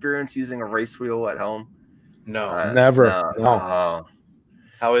had experience using a race wheel at home? No, never. No.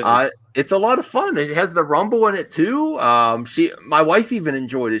 How is it? It's a lot of fun. It has the rumble in it too. My wife even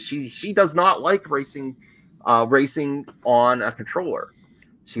enjoyed it. She does not like racing on a controller.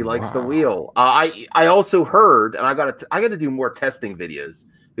 She likes the wheel. I also heard, and I got to do more testing videos,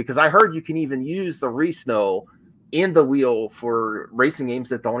 because I heard you can even use the Resno in the wheel for racing games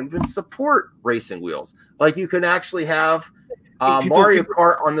that don't even support racing wheels. Like you can actually have Mario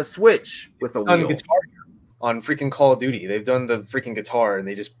Kart on the Switch with a wheel. Guitar on freaking Call of Duty. They've done the freaking guitar and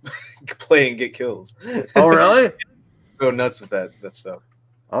they just play and get kills. Oh, really? go nuts with that stuff.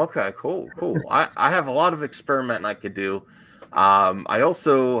 Okay, cool. I have a lot of experimenting I could do. I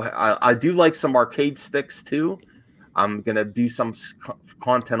also I do like some arcade sticks too. I'm gonna do some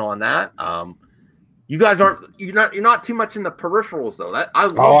content on that. You guys you're not too much in the peripherals though. I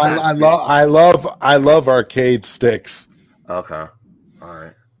love arcade sticks. Okay, all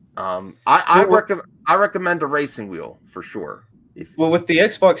right. I recommend a racing wheel for sure. Well, with the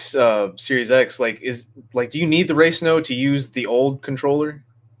Xbox Series X, do you need the race node to use the old controller,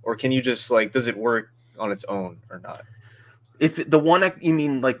 or can you just does it work on its own or not? If the One X, you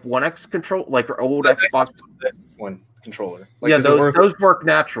mean like One X control, like old Xbox One controller? Yeah, those work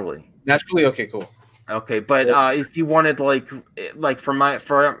naturally. Naturally, okay, cool. Okay, but if you wanted for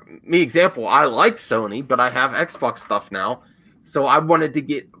me example, I like Sony, but I have Xbox stuff now, so I wanted to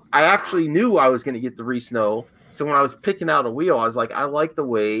get. I actually knew I was going to get the Resno, so when I was picking out a wheel, I was like, I like the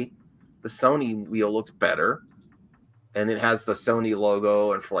way the Sony wheel looks better, and it has the Sony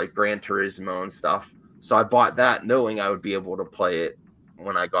logo and for Gran Turismo and stuff. So I bought that knowing I would be able to play it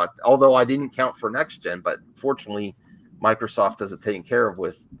when I got. Although I didn't count for next gen, but fortunately, Microsoft has it taken care of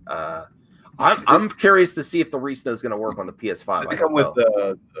with. I'm curious to see if the Resno is going to work on the PS5. I come with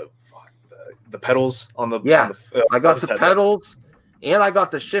the pedals on the. Yeah, I got the pedals, and I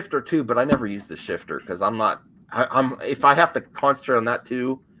got the shifter too, but I never use the shifter because I'm not. If I have to concentrate on that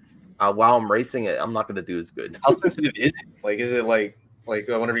too, while I'm racing it, I'm not going to do as good. How sensitive is it? Is it like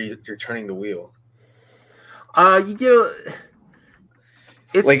whenever you're turning the wheel? You get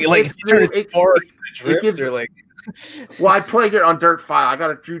it gives or well, I played it on Dirt 5. I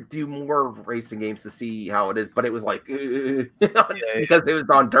got to do more racing games to see how it is, but it was because it was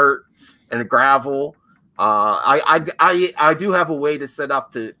on dirt and gravel. I do have a way to set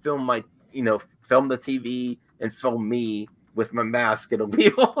up to film film the TV and film me with my mask and a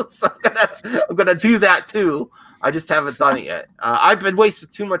wheel. So I'm gonna do that too. I just haven't done it yet. I've been wasting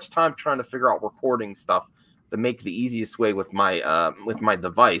too much time trying to figure out recording stuff to make the easiest way with my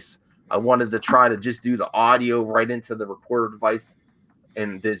device. I wanted to try to just do the audio right into the recorder device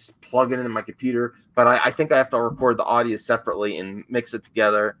and just plug it into my computer. But I think I have to record the audio separately and mix it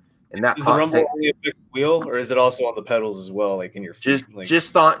together. And that is the rumble only affect the wheel, or is it also on the pedals as well, in your feet?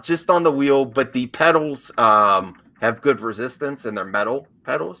 Just on the wheel, but the pedals have good resistance and they're metal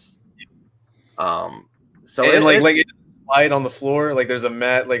pedals. So and it slide on the floor, there's a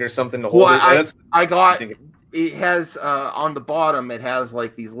mat or something to hold it. It has on the bottom, it has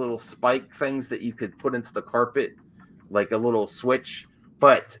these little spike things that you could put into the carpet, like a little switch.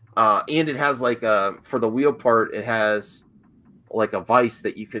 But and it has for the wheel part, it has a vise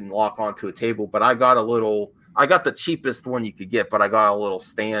that you can lock onto a table. But I got the cheapest one you could get, but I got a little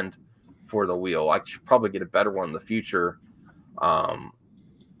stand for the wheel. I should probably get a better one in the future. I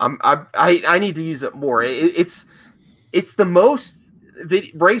need to use it more. It's the most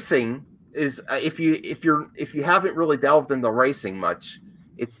racing. Is if you haven't really delved into racing much,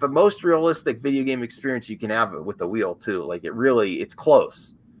 it's the most realistic video game experience you can have with the wheel too. It's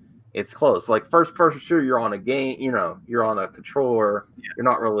close. It's close. First person shooter, you're on a game, you're on a controller. Yeah. You're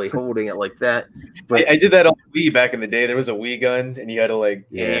not really holding it like that. But I did that on Wii back in the day. There was a Wii gun, and you had to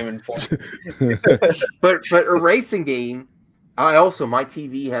aim and point. but a racing game, my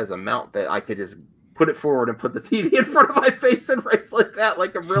TV has a mount that I could just put it forward and put the TV in front of my face and race like that,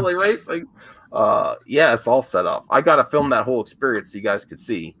 like I'm really racing. Yeah, it's all set up. I got to film that whole experience so you guys could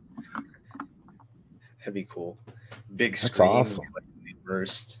see. That'd be cool. Big screen. That's awesome.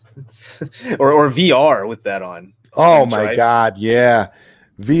 Immersed. or VR with that on. Oh my God, yeah.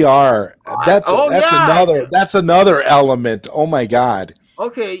 VR. That's another element. Oh my God.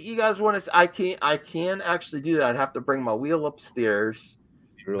 Okay, you guys want to? I can actually do that. I'd have to bring my wheel upstairs.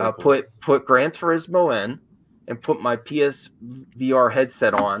 Really cool. Put Gran Turismo in and put my PS VR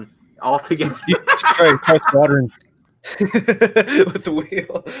headset on all together. You try squadron with the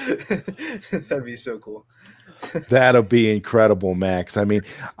wheel. That'd be so cool. That'll be incredible, Max. I mean,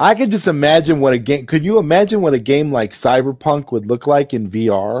 I can just imagine what a game. Could you imagine what a game like Cyberpunk would look like in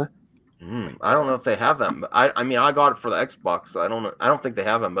VR? I don't know if they have that. I mean, I got it for the Xbox, so I don't know. I don't think they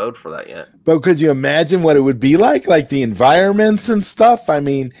have a mode for that yet. But could you imagine what it would be like the environments and stuff? I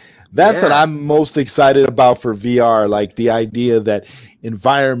mean, that's what I'm most excited about for VR. The idea that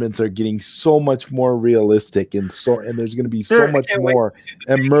environments are getting so much more realistic, and there's going to be so much more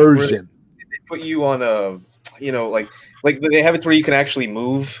immersion. They put you on a, they have it where you can actually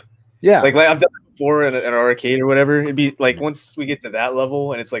move. Yeah, I've done it before in an arcade or whatever. It'd be once we get to that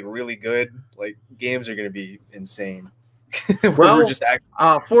level and it's really good, games are going to be insane. Well,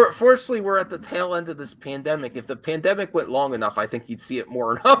 fortunately, we're at the tail end of this pandemic. If the pandemic went long enough, I think you'd see it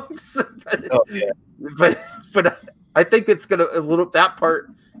more enough. Oh, yeah. But I think it's gonna that part,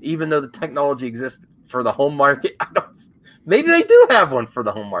 even though the technology exists for the home market. Maybe they do have one for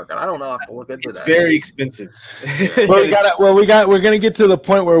the home market. I don't know. I have to look into that. It's very expensive. We're gonna get to the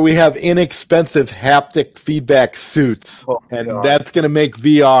point where we have inexpensive haptic feedback suits, that's gonna make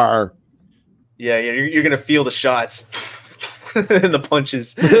VR. Yeah, you're gonna feel the shots and the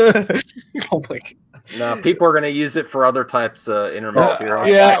punches. Oh my God. No, people are going to use it for other types of intermittent fear.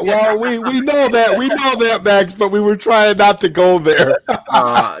 Yeah, well, we know that, Max, but we were trying not to go there.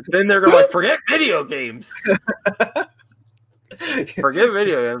 Then they're going to forget video games. Forget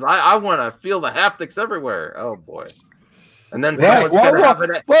video games. I want to feel the haptics everywhere. Oh boy! And then someone's going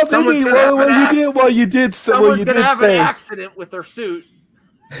to have you did say an accident with their suit.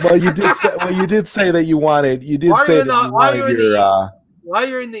 Well, you did say that you wanted. You did say that while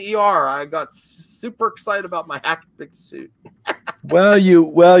you're in the ER, I got super excited about my haptic suit. Well,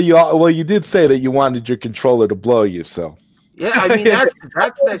 you did say that you wanted your controller to blow you. So yeah, I mean that's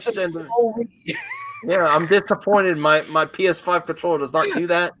next gen. Yeah, I'm disappointed. My PS5 controller does not do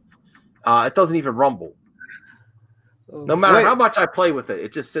that. It doesn't even rumble. No matter how much I play with it,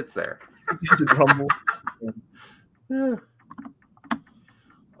 it just sits there. It doesn't rumble. Yeah.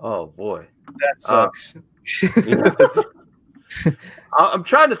 Oh boy, that sucks. I'm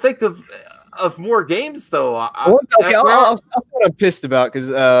trying to think of more games though. I'll say what I'm pissed about because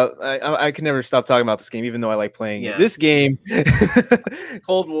I can never stop talking about this game, even though I like playing it. This game,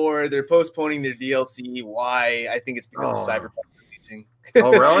 Cold War, they're postponing their DLC. Why? I think it's because of Cyberpunk releasing.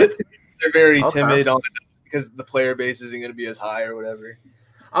 Oh, really? They're very timid on it because the player base isn't going to be as high or whatever.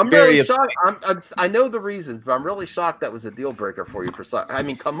 I'm really shocked. I know the reasons, but I'm really shocked that was a deal breaker for you. I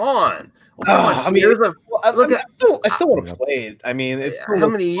mean, come on. I still want to play it. I mean, it's how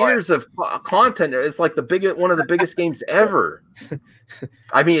many years of content? It's like one of the biggest games ever.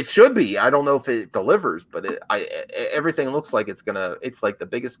 I mean, it should be. I don't know if it delivers, but everything looks like it's like the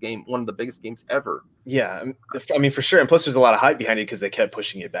biggest game, one of the biggest games ever. Yeah, I mean, for sure. And plus, there's a lot of hype behind it because they kept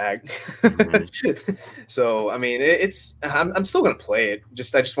pushing it back. Mm-hmm. So, I mean, I'm still gonna play it.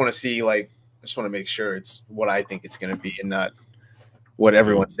 I just want to see, I just want to make sure it's what I think it's gonna be and not what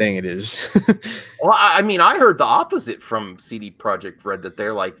everyone's saying it is. Well, I mean, I heard the opposite from CD Projekt Red, that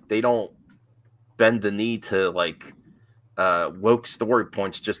they don't bend the knee to woke story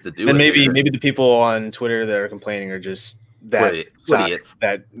points just to do and it. Maybe the people on Twitter that are complaining are just idiots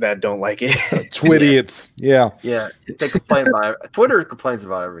that don't like it. Twidiots. Yeah. They complain about Twitter complains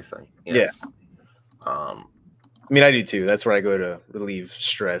about everything. Yes. Yeah. I mean, I do too. That's where I go to relieve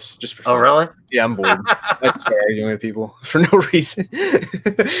stress, just for fun. Oh, really? Yeah, I'm bored. I just start arguing with people for no reason.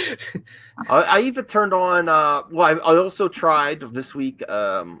 I even turned on. I also tried this week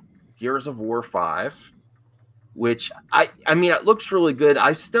Gears of War 5, which I mean, it looks really good.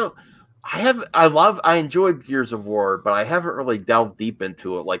 I enjoy Gears of War, but I haven't really delved deep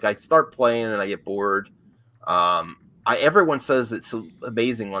into it. I start playing and I get bored. Everyone says it's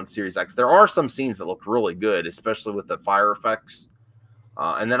amazing on Series X. There are some scenes that look really good, especially with the fire effects.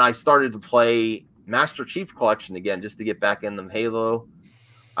 And then I started to play Master Chief Collection again just to get back in the Halo.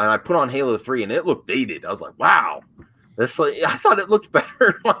 And I put on Halo 3 and it looked dated. I was like, wow. I thought it looked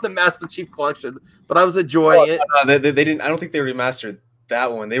better on the Master Chief Collection, but I was enjoying it. No, they didn't. I don't think they remastered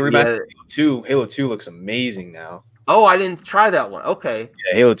that one. They remastered Halo 2. Halo 2 looks amazing now. Oh, I didn't try that one. Okay.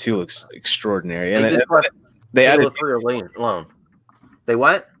 Yeah, Halo 2 looks extraordinary. They added Halo 3 alone. They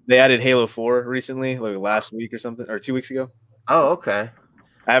what? They added Halo 4 recently, last week or something, or 2 weeks ago. Oh, okay.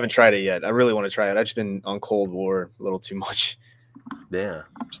 I haven't tried it yet. I really want to try it. I've just been on Cold War a little too much. Yeah.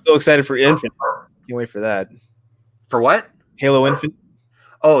 I'm still excited for Infinite. Can't wait for that. For what? Halo Infinite.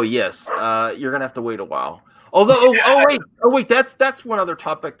 Oh, yes. You're going to have to wait a while. Although, wait. That's one other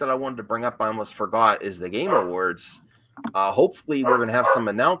topic that I wanted to bring up. I almost forgot is the Game Awards. Hopefully, we're going to have some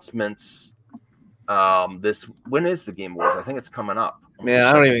announcements. When is the Game Awards? I think it's coming up.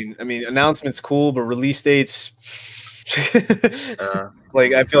 Man, announcements cool, but release dates.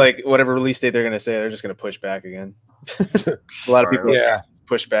 I feel like whatever release date they're gonna say, they're just gonna push back again. A lot of people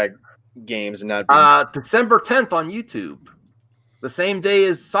push back games and not. December 10th on YouTube, the same day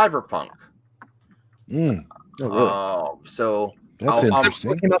as Cyberpunk. Oh, really? So that's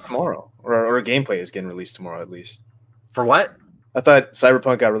interesting. It came out tomorrow, or gameplay is getting released tomorrow at least. For what? I thought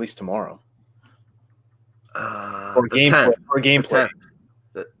Cyberpunk got released tomorrow. Or gameplay.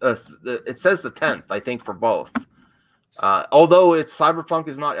 It says the 10th, I think, for both. Although Cyberpunk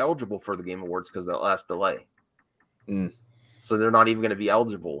is not eligible for the Game Awards because of that last delay. So they're not even going to be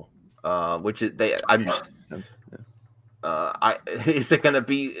eligible. Is it going to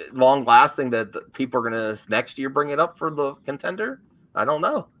be long lasting that people are going to next year bring it up for the contender? I don't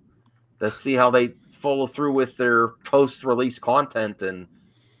know. Let's see how they follow through with their post-release content. And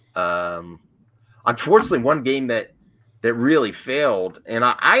unfortunately, one game that really failed, and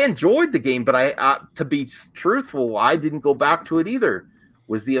I enjoyed the game, but to be truthful, I didn't go back to it either,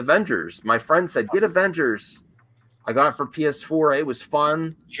 was the Avengers. My friend said, get Avengers. I got it for PS4. It was fun.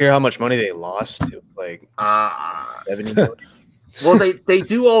 Did you hear how much money they lost? It was like 70 million. Well, they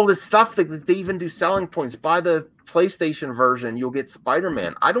do all this stuff. They even do selling points. Buy the PlayStation version, you'll get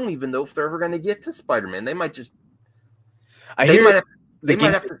Spider-Man. I don't even know if they're ever going to get to Spider-Man. They might just. They might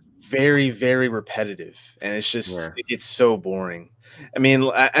have to. Very, very repetitive, and it's just it gets so boring. I mean,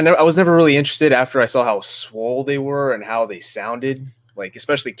 I was never really interested after I saw how swole they were and how they sounded. Like,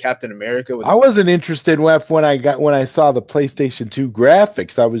 especially Captain America. I wasn't interested when I saw the PlayStation 2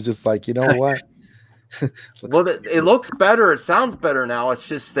 graphics. I was just like, you know what? Well, it looks better. It sounds better now. It's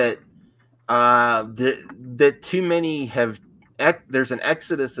just that that too many have. There's an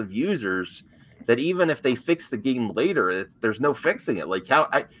exodus of users that even if they fix the game later, there's no fixing it. Like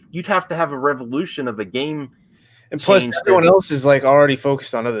you'd have to have a revolution of a game. And plus, everyone else is like already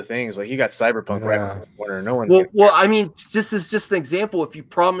focused on other things. Like you got Cyberpunk right around the corner. No one's well. I mean, just as an example, if you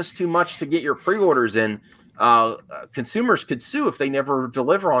promise too much to get your pre-orders in, consumers could sue if they never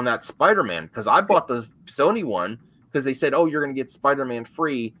deliver on that Spider-Man. Because I bought the Sony one because they said, "Oh, you're going to get Spider-Man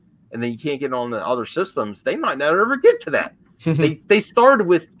free," and then you can't get it on the other systems. They might not ever get to that. They started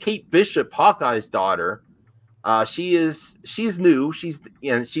with Kate Bishop, Hawkeye's daughter. She's new. She's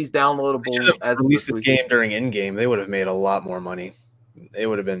downloadable. They should have released this game during in-game. They would have made a lot more money. It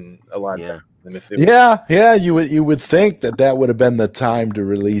would have been a lot. Yeah. Yeah. You would think that would have been the time to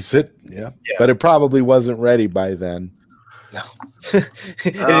release it. Yeah. But it probably wasn't ready by then. No, it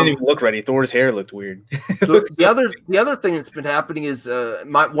didn't even look ready. Thor's hair looked weird. The other thing that's been happening is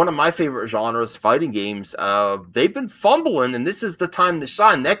one of my favorite genres, fighting games. They've been fumbling, and this is the time to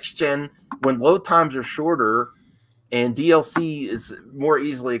shine. Next gen, when load times are shorter and DLC is more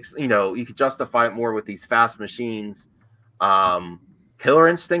easily, you could justify it more with these fast machines. Killer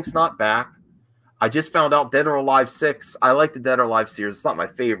Instinct's not back. I just found out Dead or Alive 6. I like the Dead or Alive series. It's not my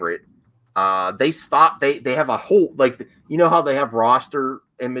favorite. They stopped. They have a whole, like, how they have roster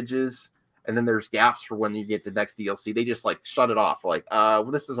images and then there's gaps for when you get the next DLC. They just like shut it off. Like,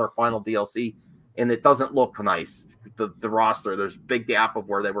 this is our final DLC, and it doesn't look nice. The roster, there's a big gap of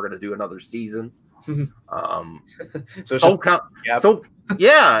where they were going to do another season. So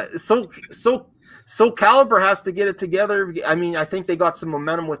Calibur has to get it together. I mean, I think they got some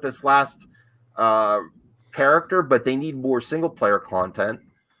momentum with this last character, but they need more single player content.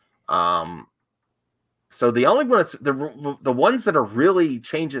 So the only ones, the ones that are really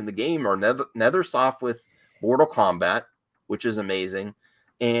changing the game are Nethersoft with Mortal Kombat, which is amazing.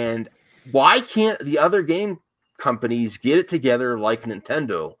 And why can't the other game companies get it together like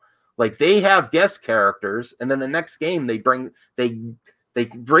Nintendo? Like, they have guest characters, and then the next game they bring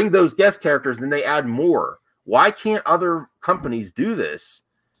those guest characters and they add more. Why can't other companies do this?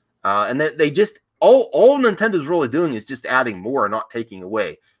 And that they just all Nintendo's really doing is just adding more and not taking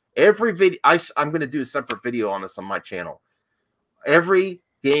away. Every video, I'm going to do a separate video on this on my channel. Every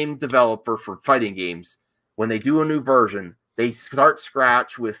game developer for fighting games, when they do a new version, they start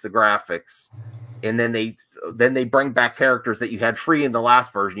scratch with the graphics, and then they bring back characters that you had free in the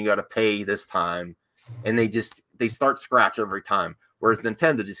last version. You got to pay this time, and they start scratch every time. Whereas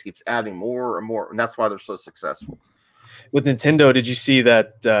Nintendo just keeps adding more and more, and that's why they're so successful. With Nintendo, did you see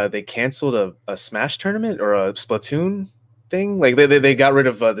that they canceled a Smash tournament or a Splatoon thing? Like they got rid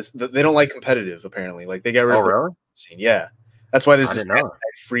of this. They don't like competitive, apparently. Like they got rid of the scene. Yeah, that's why there's this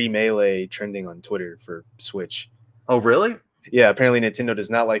free Melee trending on Twitter for Switch. Oh, really? Yeah, apparently Nintendo does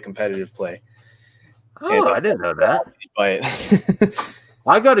not like competitive play. Oh, I didn't know that.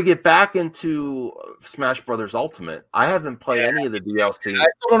 I got to get back into Smash Brothers Ultimate. I haven't played any of the DLC. I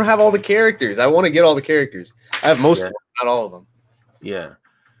still don't have all the characters. I want to get all the characters. I have most of them, not all of them. Yeah.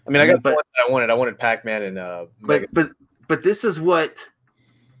 I mean, I got the ones that I wanted. I wanted Pac-Man and But this is what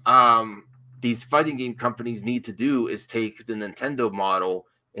these fighting game companies need to do, is take the Nintendo model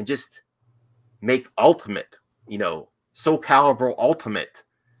and just make Ultimate, Soul Calibur Ultimate.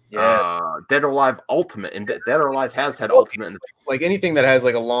 Dead or Alive Ultimate, and Dead or Alive has had Ultimate. Like anything that has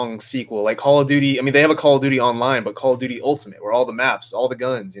like a long sequel, like Call of Duty. I mean, they have a Call of Duty Online, but Call of Duty Ultimate, where all the maps, all the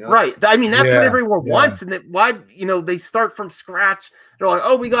guns, Right. I mean, that's what everyone wants, and why they start from scratch. They're like,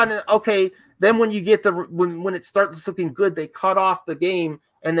 oh, we got it. Okay. Then when you get when it starts looking good, they cut off the game,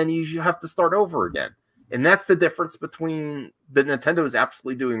 and then you have to start over again. And that's the difference between the Nintendo is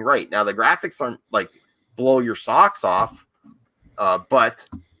absolutely doing right. Now the graphics aren't like blow your socks off, but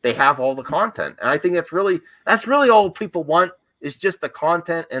they have all the content, and I think that's really all people want, is just the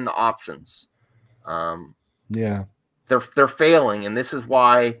content and the options. Yeah, they're failing, and this is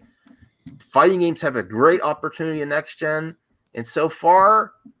why fighting games have a great opportunity in next gen. And so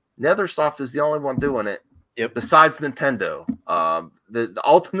far, NetherSoft is the only one doing it. Yep. Besides Nintendo, the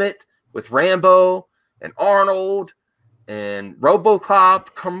Ultimate with Rambo and Arnold and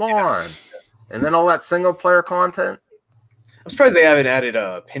RoboCop. Come on, and then all that single player content. I'm surprised they haven't added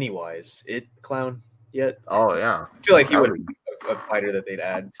Pennywise, clown yet. Oh yeah, I feel like he would be a fighter that they'd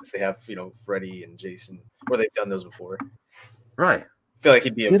add since they have Freddy and Jason, or they've done those before. Right. I feel like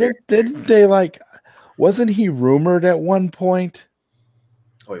he'd be. Didn't they like? Wasn't he rumored at one point?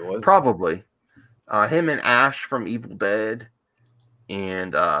 Oh, he was probably. Him and Ash from Evil Dead,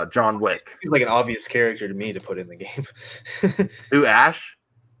 and John Wick. He's like an obvious character to me to put in the game. Who, Ash?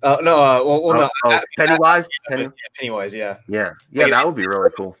 No. No. Pennywise. Pennywise. Yeah. That would be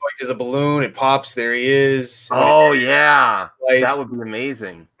really cool. There's a balloon. It pops. There he is. Oh yeah, that would be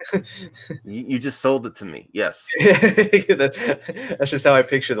amazing. You just sold it to me. Yes. That's just how I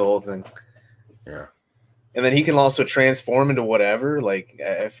picture the whole thing. Yeah. And then he can also transform into whatever. Like,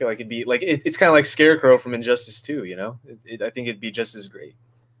 I feel like it'd be like it's kind of like Scarecrow from Injustice 2. I think it'd be just as great.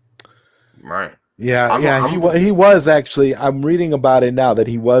 Right. Yeah, he was actually. I'm reading about it now that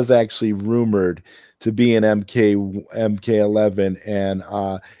he was actually rumored to be in MK11,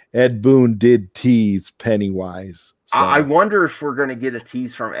 and Ed Boon did tease Pennywise. So. I wonder if we're going to get a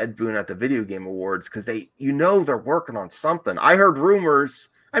tease from Ed Boon at the Video Game Awards, because they're working on something. I heard rumors.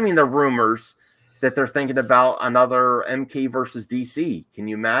 I mean, they're rumors that they're thinking about another MK versus DC. Can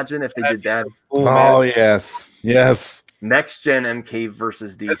you imagine if they did that? Oh, yes. Next gen MK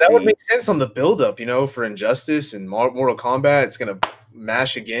versus DC. That would make sense on the build-up, for Injustice and Mortal Kombat. It's gonna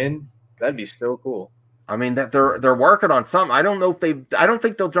mash again. That'd be so cool. I mean, that they're working on something. I don't know if I don't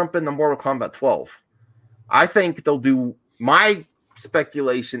think they'll jump into Mortal Kombat 12. I think they'll do. My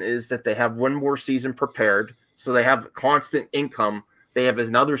speculation is that they have one more season prepared, so they have constant income. They have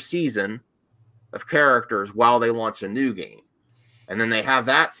another season of characters while they launch a new game. And then they have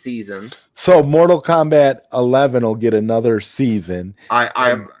that season. So Mortal Kombat 11 will get another season.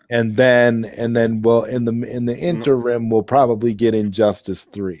 And then we'll in the interim we'll probably get Injustice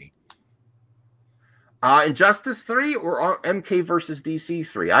 3. Injustice 3 or MK versus DC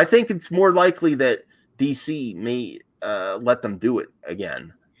 3. I think it's more likely that DC may let them do it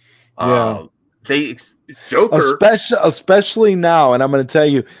again. Yeah. Joker, especially now, and I'm going to tell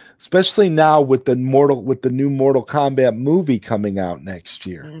you, especially now with the new Mortal Kombat movie coming out next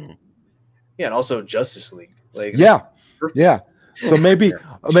year. Yeah, and also Justice League. Yeah. So maybe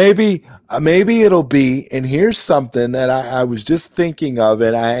it'll be. And here's something that I was just thinking of,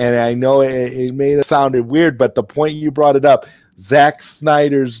 and I know it may have sounded weird, but the point you brought it up: Zack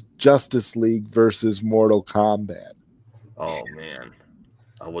Snyder's Justice League versus Mortal Kombat. Oh man.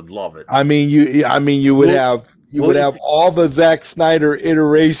 I would love it. I mean, you would have all the Zack Snyder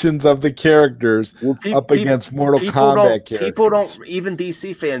iterations of the characters against Mortal Kombat characters. People don't, even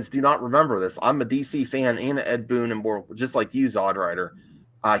DC fans do not remember this. I'm a DC fan and Ed Boon and Mortal, just like you, Zodrider.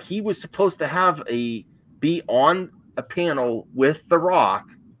 He was supposed to be on a panel with The Rock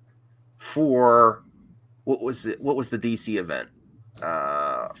for what was it? What was the DC event?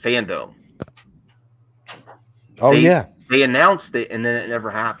 Fandom. They announced it, and then it never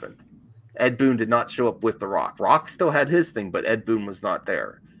happened. Ed Boon did not show up with The Rock. Rock still had his thing, but Ed Boon was not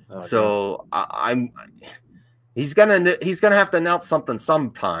there. Oh, so he's gonna have to announce something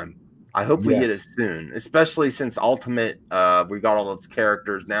sometime. I hope we get it soon, especially since Ultimate we got all those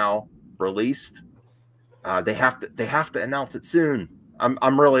characters now released. They have to announce it soon.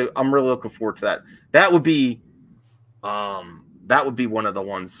 I'm really looking forward to that. That would be one of the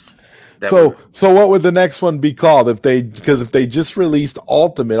ones. So what would the next one be called if they just released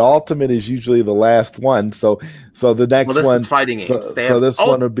Ultimate is usually the last one. So the next one fighting games. So this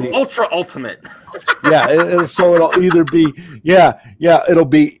one would be Ultra Ultimate. So it'll either be it'll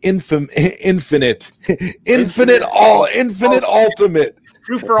be infinite Ultimate.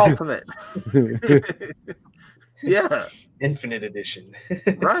 Super Ultimate. Yeah. Infinite Edition.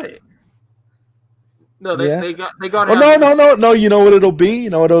 Right. No, they got. Oh, no. You know what it'll be?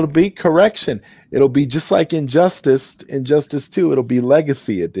 Correction. It'll be just like Injustice 2. It'll be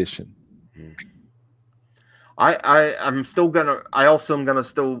Legacy Edition. I'm still gonna. I also am gonna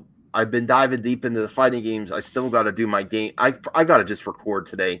still. I've been diving deep into the fighting games. I still got to do my game. I got to just record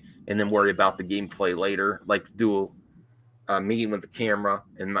today and then worry about the gameplay later. Like do a meeting with the camera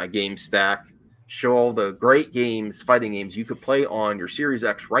and my game stack. Show all the great fighting games you could play on your Series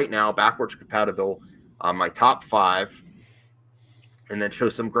X right now, backwards compatible. My top 5, and then show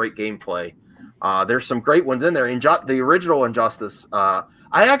some great gameplay. There's some great ones in there. The original Injustice, I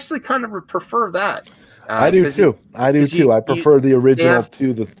actually kind of prefer that. I do too. I prefer the original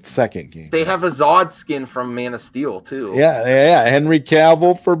to the second game. They have a Zod skin from Man of Steel too. Yeah. Henry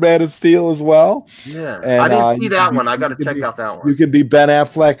Cavill for Man of Steel as well. Yeah, and, I didn't see that one. I got to check out that one. You can be Ben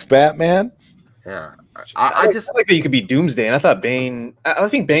Affleck's Batman. Yeah, I just like that you could be Doomsday, and I thought Bane. I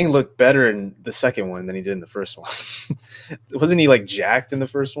think Bane looked better in the second one than he did in the first one. Wasn't he like jacked in the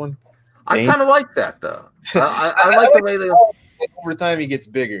first one? Bane? I kind of like that though. I like the way they. Over time, he gets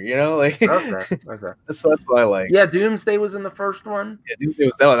bigger. You know, like okay. That's what I like. Yeah, Doomsday was in the first one. Yeah, Doomsday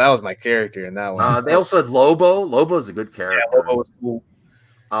was that was my character in that one. They also had Lobo. Lobo's a good character. Yeah, Lobo was cool.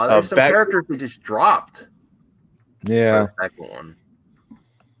 There's some characters we just dropped. Yeah, the second one.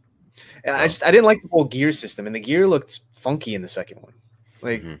 And I didn't like the whole gear system, and the gear looked funky in the second one.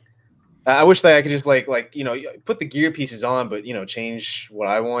 Like, I wish that I could just like put the gear pieces on, but change what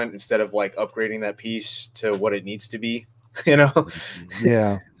I want instead of like upgrading that piece to what it needs to be. Yeah.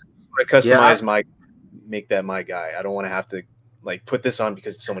 I customize make that my guy. I don't want to have to like put this on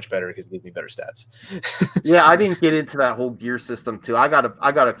because it's so much better because it gives me better stats. Yeah, I didn't get into that whole gear system too. I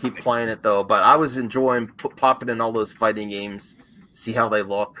gotta keep playing it though. But I was enjoying popping in all those fighting games. See how they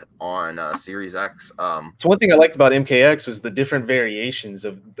look on Series X. So one thing I liked about MKX was the different variations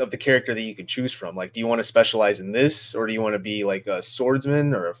of the character that you could choose from. Like, do you want to specialize in this, or do you want to be like a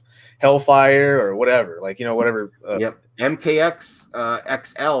swordsman or a Hellfire or whatever? Like, whatever. Yep. MKX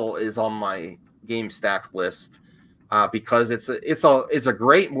XL is on my game stack list because it's a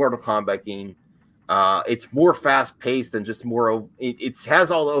great Mortal Kombat game. It's more fast paced and just more. It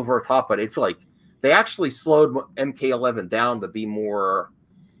has all over the top, but it's like. They actually slowed MK11 down to be more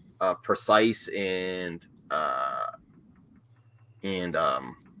precise and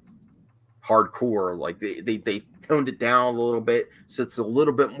hardcore. Like they toned it down a little bit, so it's a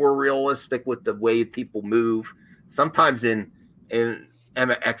little bit more realistic with the way people move. Sometimes in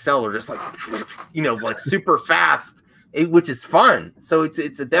MXL are just like like super fast, which is fun. So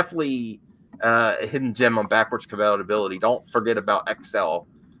it's a definitely a hidden gem on backwards compatibility. Don't forget about XL.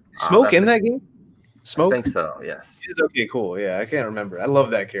 Smoke in that game. Smoke? I think so, yes. It's okay, cool. Yeah, I can't remember. I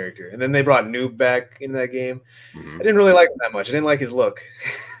love that character. And then they brought Noob back in that game. Mm-hmm. I didn't really like him that much. I didn't like his look.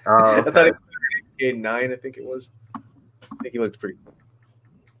 Oh, okay. I thought he was 9, I think it was. I think he looked pretty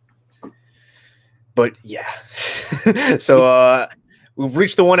cool. But yeah. So we've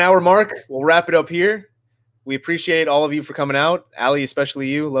reached the 1 hour mark. We'll wrap it up here. We appreciate all of you for coming out. Ali, especially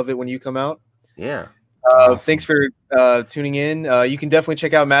you. Love it when you come out. Yeah. Awesome. Thanks for tuning in. You can definitely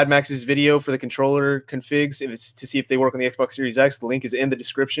check out Mad Max's video for the controller configs to see if they work on the Xbox Series X. The link is in the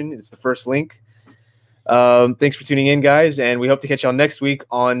description. It's the first link. Thanks for tuning in, guys, and we hope to catch y'all next week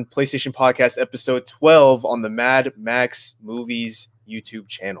on PlayStation Podcast episode 12 on the Mad Max Movies YouTube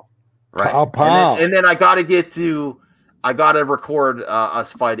channel. Right. And then I gotta record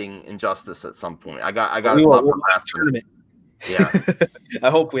us fighting Injustice at some point. I gotta stop the tournament. Yeah.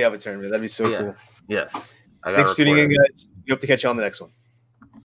 I hope we have a tournament. That'd be so cool. Yes. Thanks for tuning in, guys. We hope to catch you on the next one.